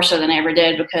beliefs more so than I ever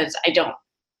did, because I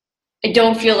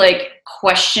don't feel like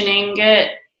questioning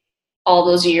it all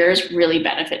those years really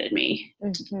benefited me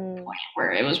to the point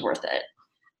where it was worth it.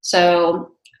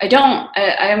 So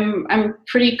I'm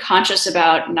pretty conscious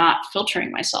about not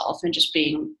filtering myself and just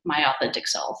being my authentic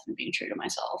self and being true to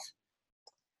myself.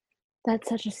 That's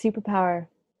such a superpower.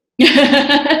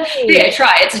 Yeah, I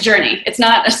try. It's a journey. It's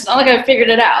not like I've figured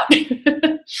it out.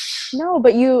 No,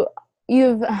 but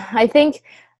you've, I think,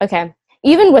 okay,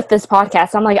 even with this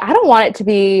podcast, I'm like, I don't want it to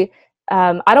be,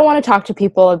 I don't want to talk to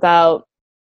people about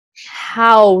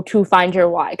how to find your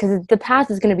why, because the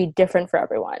path is going to be different for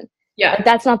everyone. Yeah. Like,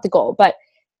 that's not the goal. But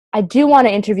I do want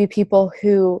to interview people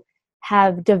who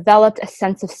have developed a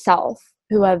sense of self,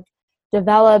 who have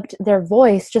developed their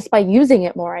voice just by using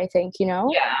it more, I think,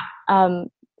 Yeah.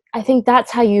 I think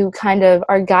that's how you kind of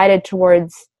are guided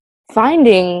towards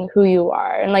finding who you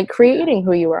are and like creating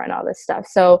who you are and all this stuff.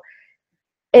 So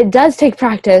it does take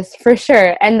practice for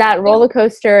sure. And that roller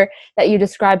coaster that you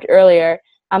described earlier,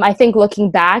 I think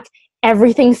looking back,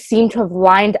 everything seemed to have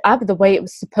lined up the way it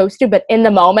was supposed to, but in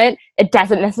the moment, it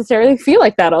doesn't necessarily feel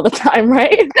like that all the time,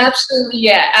 right? Absolutely,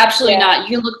 yeah, absolutely not.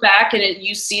 You can look back and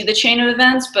you see the chain of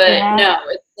events, but no,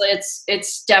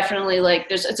 it's definitely like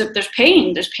there's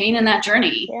pain. There's pain in that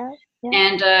journey,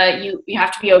 and you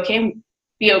have to be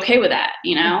okay with that,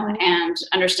 and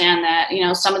understand that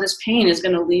some of this pain is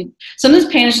going to lead. Some of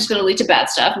this pain is just going to lead to bad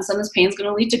stuff, and some of this pain is going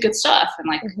to lead to good stuff, and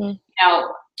like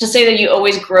to say that you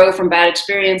always grow from bad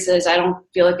experiences, I don't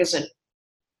feel like is a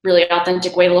really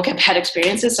authentic way to look at bad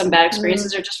experiences. Some bad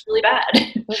experiences are just really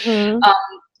bad.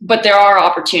 But there are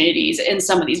opportunities in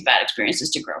some of these bad experiences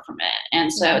to grow from it.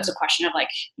 And so it's a question of like,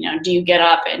 do you get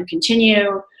up and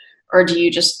continue, or do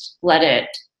you just let it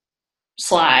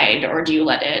slide, or do you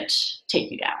let it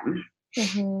take you down?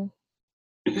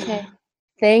 Okay.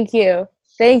 Thank you.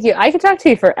 I could talk to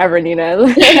you forever, Nina.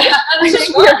 This is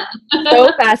fun.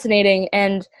 So fascinating.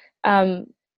 And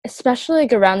especially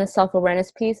like around the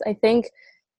self-awareness piece, I think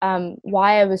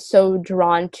why I was so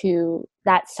drawn to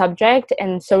that subject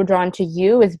and so drawn to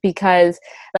you is because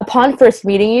upon first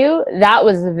meeting you, that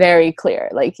was very clear.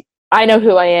 Like, I know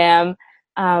who I am.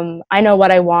 I know what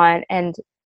I want. And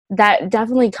that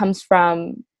definitely comes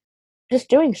from just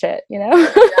doing shit,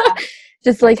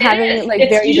 just like having like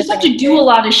you just have to do a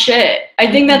lot of shit.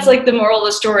 I think that's like the moral of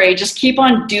the story. Just keep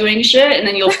on doing shit and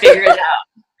then you'll figure it out.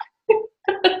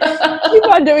 Keep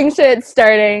on doing shit,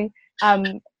 starting.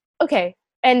 Okay.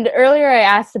 And earlier I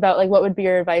asked about like what would be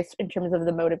your advice in terms of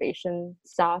the motivation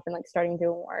stuff and like starting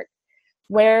doing work.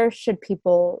 Where should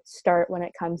people start when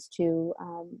it comes to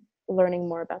learning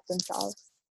more about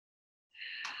themselves?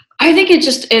 I think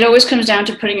it always comes down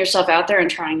to putting yourself out there and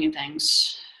trying new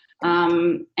things.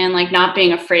 And like not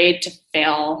being afraid to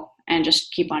fail and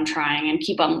just keep on trying and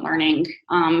keep on learning.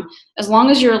 As long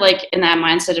as you're like in that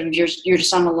mindset of you're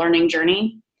just on a learning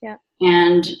journey. Yeah.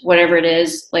 And whatever it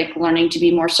is, like learning to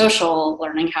be more social,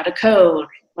 learning how to code,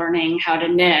 learning how to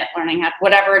knit,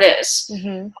 whatever it is,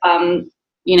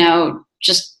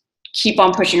 just keep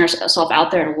on pushing yourself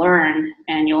out there to learn,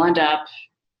 and you'll end up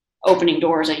opening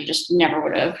doors that you just never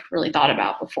would have really thought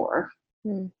about before.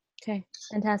 Okay,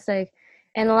 fantastic.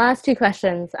 And the last two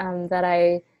questions that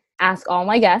I ask all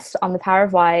my guests on The Power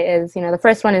of Why is, the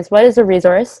first one is, what is a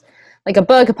resource, like a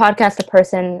book, a podcast, a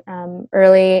person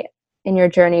early in your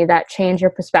journey that changed your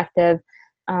perspective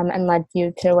and led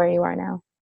you to where you are now?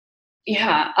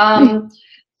 Yeah.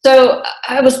 So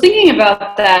I was thinking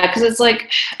about that because it's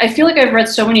like, I feel like I've read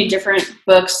so many different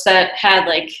books that had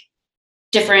like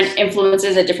different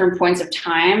influences at different points of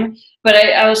time. But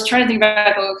I was trying to think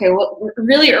back, okay, well,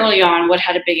 really early on, what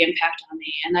had a big impact on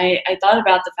me? And I thought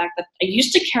about the fact that I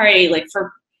used to carry, like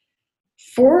for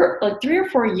 3 or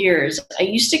 4 years, I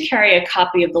used to carry a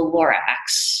copy of the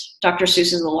Lorax, Dr.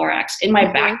 Seuss's The Lorax, in my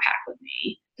backpack with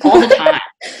me all the time.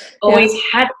 Always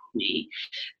had it with me.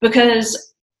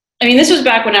 Because, I mean, this was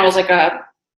back when I was like a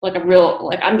real,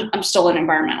 like I'm still an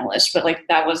environmentalist, but like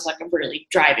that was like a really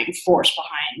driving force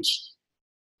behind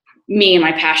me, and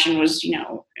my passion was,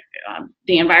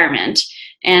 the environment.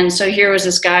 And so here was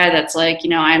this guy that's like,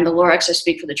 I'm the Lorax, I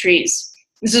speak for the trees.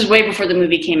 This is way before the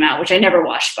movie came out, which I never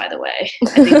watched, by the way. I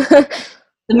think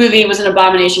the movie was an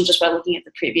abomination just by looking at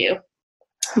the preview.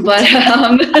 But,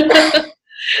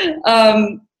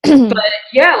 but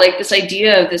yeah, like this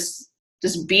idea of this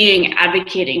being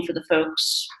advocating for the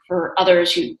folks, for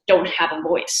others who don't have a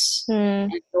voice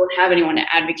and don't have anyone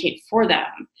to advocate for them.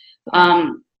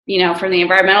 from the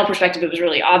environmental perspective, it was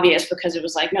really obvious because it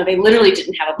was like, no, they literally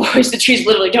didn't have a voice. The trees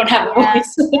literally don't have a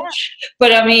voice.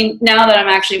 But I mean, now that I'm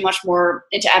actually much more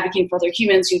into advocating for other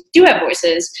humans who do have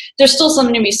voices, there's still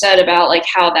something to be said about like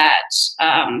how that,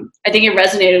 I think it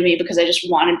resonated with me because I just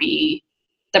want to be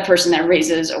the person that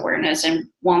raises awareness and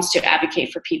wants to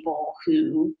advocate for people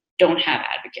who don't have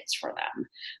advocates for them.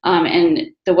 And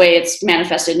the way it's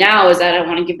manifested now is that I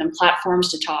want to give them platforms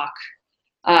to talk,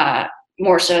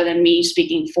 more so than me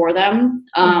speaking for them.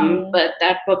 But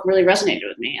that book really resonated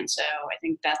with me. And so I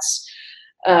think that's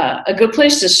a good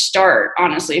place to start,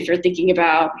 honestly, if you're thinking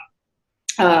about,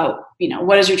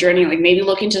 what is your journey? Like maybe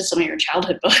look into some of your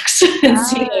childhood books and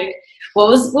see like, what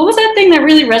was that thing that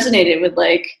really resonated with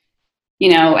like,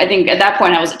 I think at that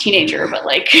point I was a teenager, but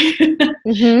like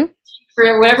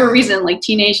for whatever reason, like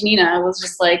teenage Nina was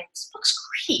just like, this book's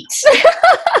great.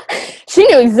 She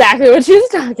knew exactly what she was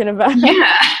talking about.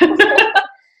 Yeah.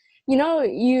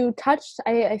 You touched,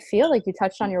 I feel like you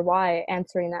touched on your why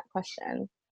answering that question.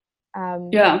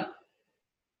 Yeah.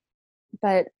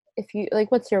 But if you,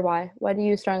 like, what's your why? What do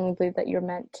you strongly believe that you're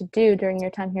meant to do during your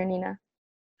time here, Nina?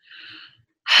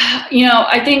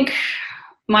 I think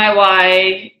my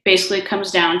why basically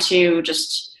comes down to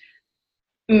just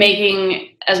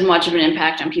making as much of an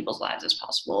impact on people's lives as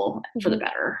possible for the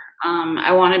better.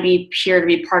 I want to be here to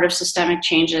be part of systemic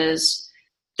changes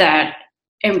that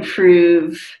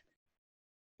improve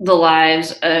the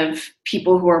lives of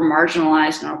people who are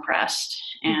marginalized and oppressed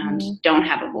and don't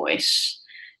have a voice.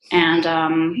 And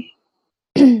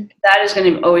that is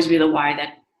going to always be the why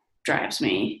that drives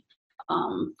me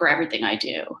for everything I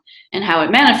do. And how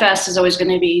it manifests is always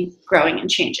going to be growing and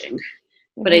changing.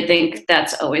 But I think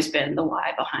that's always been the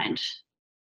why behind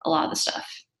a lot of the stuff.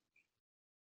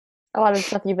 A lot of the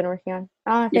stuff you've been working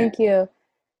on. Thank you.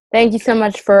 Thank you so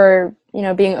much for,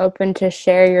 being open to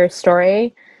share your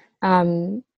story.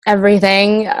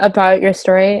 Everything about your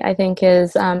story, I think,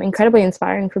 is incredibly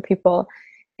inspiring for people.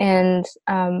 And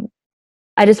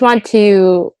I just want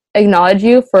to acknowledge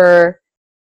you for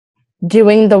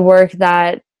doing the work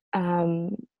that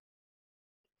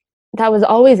that was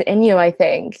always in you, I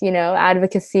think,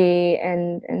 advocacy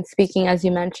and speaking, as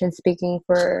you mentioned, speaking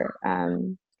for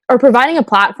or providing a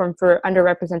platform for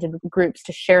underrepresented groups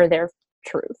to share their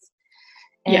truth.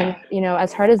 And,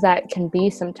 as hard as that can be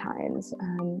sometimes,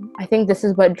 I think this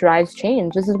is what drives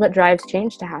change. This is what drives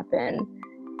change to happen,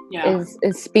 is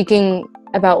speaking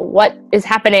about what is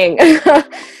happening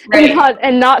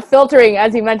and not filtering,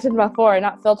 as you mentioned before,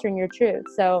 not filtering your truth.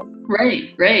 So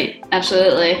Right.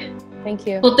 Absolutely. Thank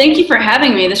you. Well, thank you for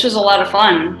having me. This was a lot of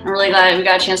fun. I'm really glad we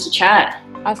got a chance to chat.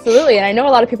 Absolutely. And I know a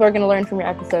lot of people are going to learn from your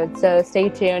episode, so stay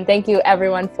tuned. Thank you,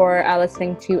 everyone, for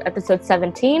listening to episode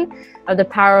 17 of the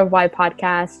Power of Why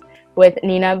podcast with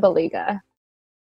Nina Baliga.